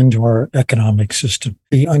built into our economic system.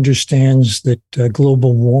 He understands that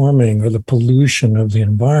global warming or the pollution of the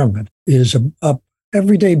environment is a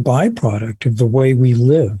everyday byproduct of the way we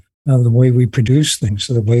live, the way we produce things,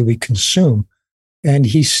 the way we consume. And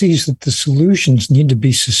he sees that the solutions need to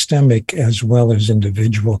be systemic as well as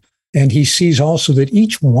individual. And he sees also that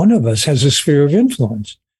each one of us has a sphere of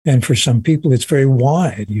influence. And for some people, it's very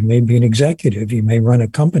wide. You may be an executive. You may run a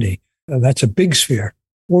company. That's a big sphere.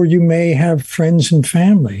 Or you may have friends and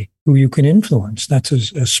family who you can influence. That's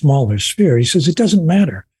a smaller sphere. He says, it doesn't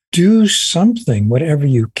matter. Do something, whatever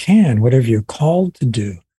you can, whatever you're called to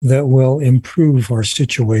do, that will improve our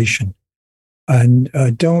situation. And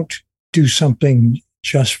don't do something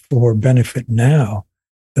just for benefit now.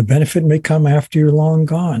 The benefit may come after you're long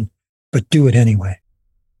gone, but do it anyway.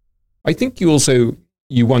 I think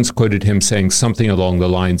you once quoted him saying something along the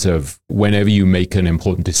lines of, whenever you make an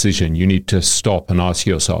important decision, you need to stop and ask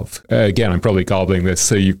yourself, again, I'm probably gobbling this,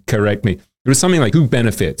 so you correct me. It was something like, who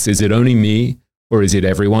benefits? Is it only me or is it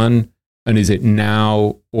everyone? And is it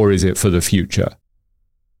now or is it for the future?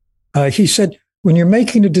 He said, when you're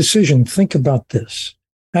making a decision, think about this.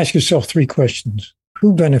 Ask yourself 3 questions.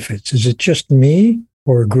 Who benefits? Is it just me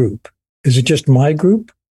or a group? Is it just my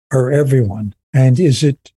group or everyone? And is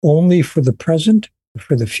it only for the present?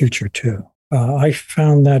 For the future, too. I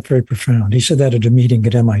found that very profound. He said that at a meeting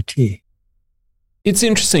at MIT. It's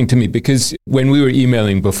interesting to me because when we were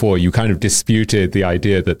emailing before, you kind of disputed the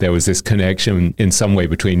idea that there was this connection in some way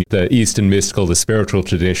between the Eastern mystical, the spiritual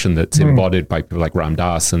tradition that's embodied by people like Ram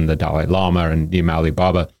Dass and the Dalai Lama and Neem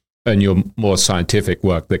Baba, and your more scientific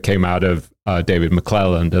work that came out of David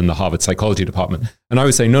McClelland and the Harvard Psychology Department. And I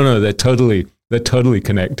was saying, no, they're totally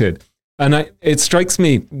connected. And it strikes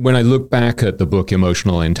me when I look back at the book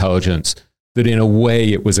Emotional Intelligence, that in a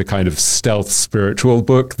way it was a kind of stealth spiritual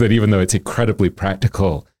book, that even though it's incredibly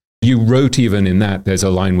practical, you wrote even in that, there's a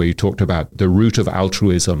line where you talked about the root of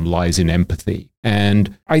altruism lies in empathy.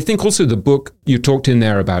 And I think also the book, you talked in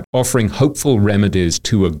there about offering hopeful remedies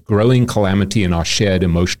to a growing calamity in our shared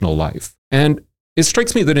emotional life. And it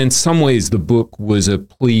strikes me that in some ways the book was a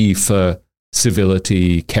plea for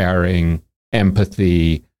civility, caring,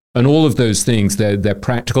 empathy, and all of those things. They're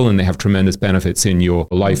practical and they have tremendous benefits in your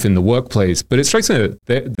life in the workplace. But it strikes me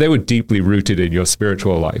that they were deeply rooted in your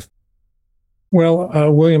spiritual life.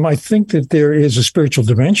 Well, William, I think that there is a spiritual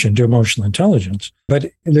dimension to emotional intelligence,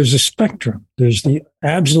 but there's a spectrum. There's the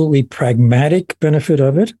absolutely pragmatic benefit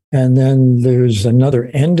of it, and then there's another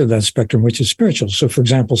end of that spectrum, which is spiritual. So, for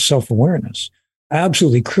example, self-awareness,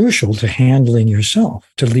 absolutely crucial to handling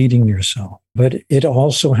yourself, to leading yourself. But it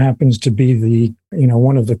also happens to be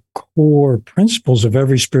one of the core principles of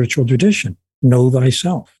every spiritual tradition. Know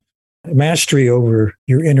thyself. Mastery over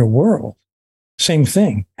your inner world. Same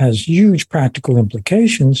thing, has huge practical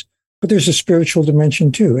implications, but there's a spiritual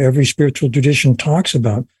dimension too. Every spiritual tradition talks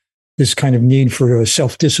about this kind of need for a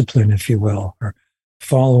self-discipline, if you will, or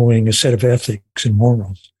following a set of ethics and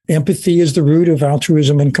morals. Empathy is the root of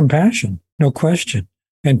altruism and compassion, no question.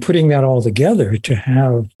 And putting that all together to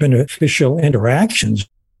have beneficial interactions.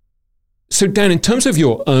 So Dan, in terms of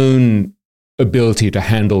your own ability to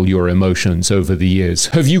handle your emotions over the years.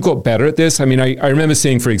 Have you got better at this? I mean, I remember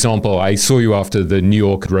seeing, for example, I saw you after the New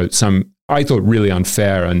York wrote some, I thought, really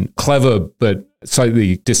unfair and clever, but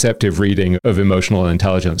slightly deceptive reading of Emotional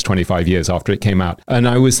Intelligence 25 years after it came out. And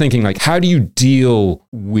I was thinking, like, how do you deal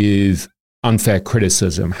with unfair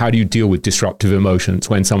criticism? How do you deal with disruptive emotions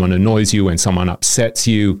when someone annoys you, when someone upsets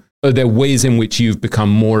you? Are there ways in which you've become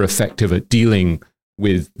more effective at dealing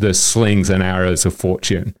with the slings and arrows of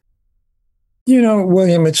fortune? You know,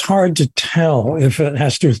 William, it's hard to tell if it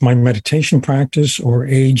has to do with my meditation practice or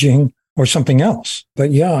aging or something else.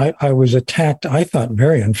 But yeah, I was attacked, I thought,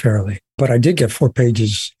 very unfairly. But I did get 4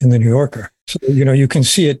 pages in the New Yorker. So, you know, you can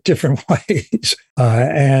see it different ways.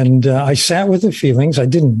 And I sat with the feelings. I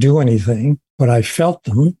didn't do anything, but I felt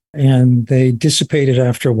them and they dissipated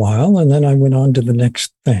after a while. And then I went on to the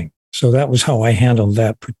next thing. So that was how I handled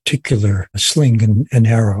that particular sling and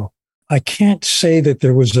arrow. I can't say that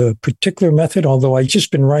there was a particular method, although I've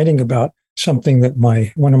just been writing about something that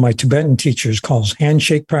one of my Tibetan teachers calls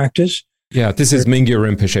handshake practice. Yeah, this is Mingyur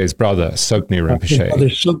Rinpoche's brother, Sokni Rinpoche. Brother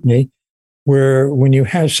Sokni, where when you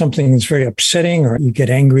have something that's very upsetting or you get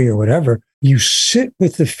angry or whatever, you sit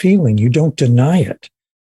with the feeling. You don't deny it.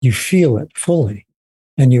 You feel it fully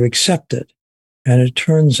and you accept it. And it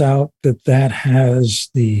turns out that has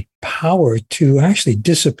the power to actually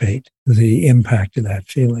dissipate the impact of that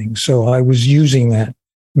feeling. So I was using that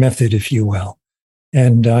method, if you will.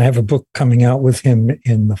 And I have a book coming out with him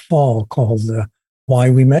in the fall called Why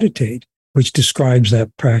We Meditate, which describes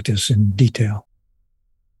that practice in detail.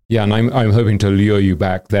 Yeah, and I'm hoping to lure you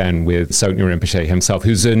back then with Sokni Rinpoche himself,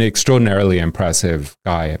 who's an extraordinarily impressive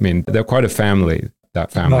guy. I mean, they're quite a family,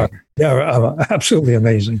 that family. Absolutely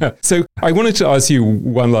amazing. So I wanted to ask you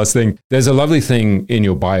one last thing. There's a lovely thing in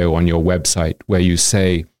your bio on your website where you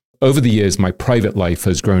say, over the years, my private life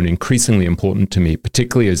has grown increasingly important to me,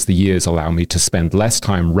 particularly as the years allow me to spend less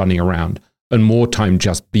time running around and more time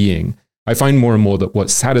just being. I find more and more that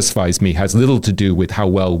what satisfies me has little to do with how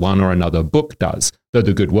well one or another book does, though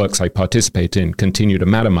the good works I participate in continue to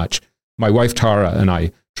matter much. My wife Tara and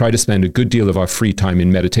I try to spend a good deal of our free time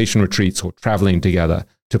in meditation retreats or traveling together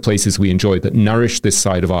to places we enjoy that nourish this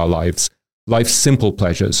side of our lives. Life's simple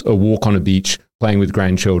pleasures, a walk on a beach, playing with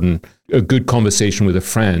grandchildren, a good conversation with a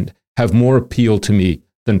friend, have more appeal to me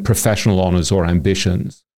than professional honors or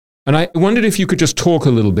ambitions. And I wondered if you could just talk a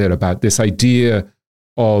little bit about this idea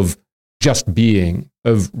of just being,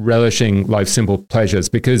 of relishing life's simple pleasures,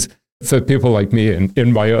 because for people like me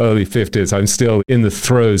in my early 50s, I'm still in the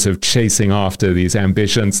throes of chasing after these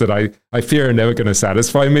ambitions that I fear are never going to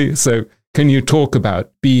satisfy me. So can you talk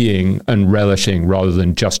about being and relishing rather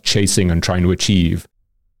than just chasing and trying to achieve?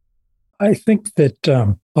 I think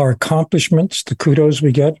that our accomplishments, the kudos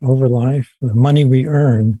we get over life, the money we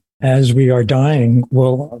earn as we are dying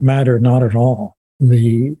will matter not at all.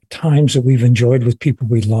 The times that we've enjoyed with people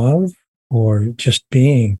we love or just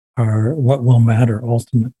being are what will matter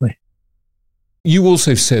ultimately. You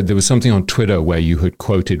also said there was something on Twitter where you had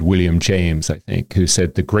quoted William James, I think, who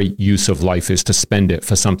said the great use of life is to spend it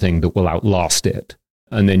for something that will outlast it.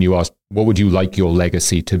 And then you asked, what would you like your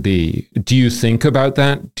legacy to be? Do you think about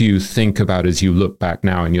that? Do you think about, as you look back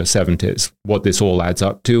now in your 70s, what this all adds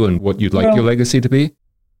up to and what you'd like your legacy to be?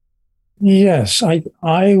 Yes,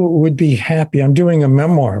 I would be happy. I'm doing a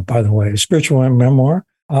memoir, by the way, a spiritual memoir.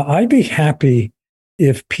 I'd be happy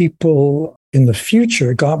if people in the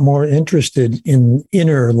future got more interested in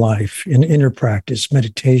inner life, in inner practice,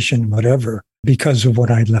 meditation, whatever, because of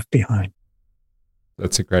what I left behind.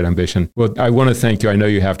 That's a great ambition. Well, I want to thank you. I know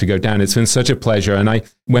you have to go down. It's been such a pleasure. And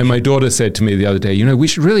when my daughter said to me the other day, we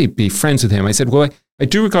should really be friends with him, I said, well, I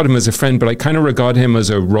do regard him as a friend, but I kind of regard him as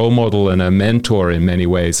a role model and a mentor in many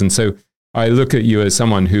ways. And so I look at you as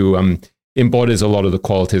someone who embodies a lot of the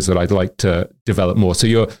qualities that I'd like to develop more. So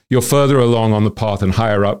you're further along on the path and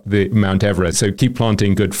higher up the Mount Everest. So keep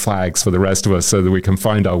planting good flags for the rest of us so that we can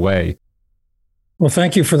find our way. Well,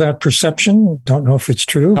 thank you for that perception. Don't know if it's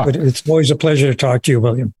true, but it's always a pleasure to talk to you,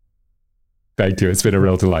 William. Thank you. It's been a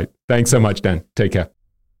real delight. Thanks so much, Dan. Take care.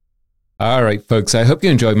 All right, folks. I hope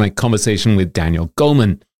you enjoyed my conversation with Daniel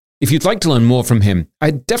Goleman. If you'd like to learn more from him,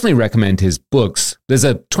 I'd definitely recommend his books. There's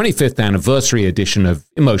a 25th anniversary edition of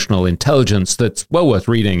Emotional Intelligence that's well worth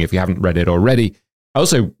reading if you haven't read it already. I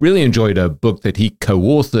also really enjoyed a book that he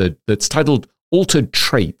co-authored that's titled Altered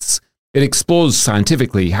Traits. It explores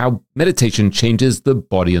scientifically how meditation changes the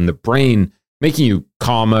body and the brain, making you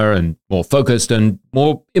calmer and more focused and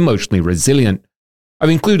more emotionally resilient. I've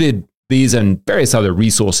included these and various other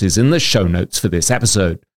resources in the show notes for this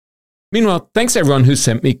episode. Meanwhile, thanks to everyone who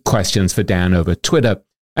sent me questions for Dan over Twitter.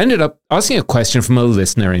 I ended up asking a question from a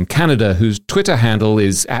listener in Canada whose Twitter handle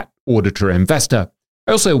is auditor investor.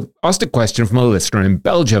 I also asked a question from a listener in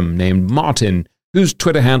Belgium named Martin, whose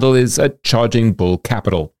Twitter handle is @Charging Bull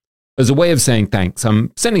Capital. As a way of saying thanks,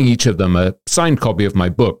 I'm sending each of them a signed copy of my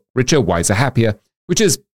book, Richer, Wiser, Happier, which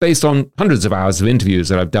is based on hundreds of hours of interviews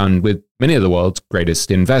that I've done with many of the world's greatest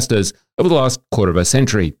investors over the last quarter of a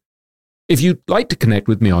century. If you'd like to connect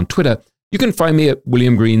with me on Twitter, you can find me at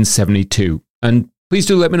WilliamGreen72. And please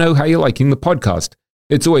do let me know how you're liking the podcast.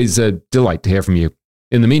 It's always a delight to hear from you.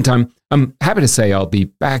 In the meantime, I'm happy to say I'll be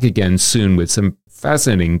back again soon with some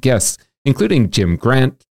fascinating guests, including Jim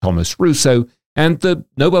Grant, Thomas Russo, and the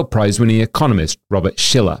Nobel Prize-winning economist Robert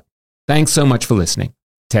Shiller. Thanks so much for listening.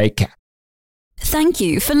 Take care. Thank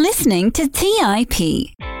you for listening to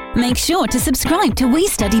TIP. Make sure to subscribe to We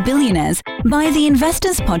Study Billionaires by the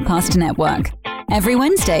Investors Podcast Network. Every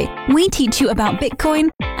Wednesday, we teach you about Bitcoin,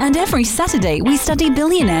 and every Saturday, we study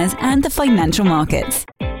billionaires and the financial markets.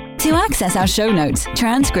 To access our show notes,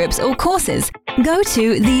 transcripts, or courses, go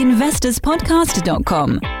to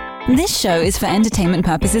theinvestorspodcast.com. This show is for entertainment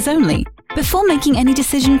purposes only. Before making any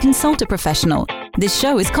decision, consult a professional. This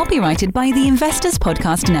show is copyrighted by the Investors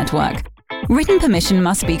Podcast Network. Written permission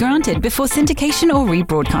must be granted before syndication or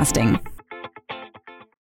rebroadcasting.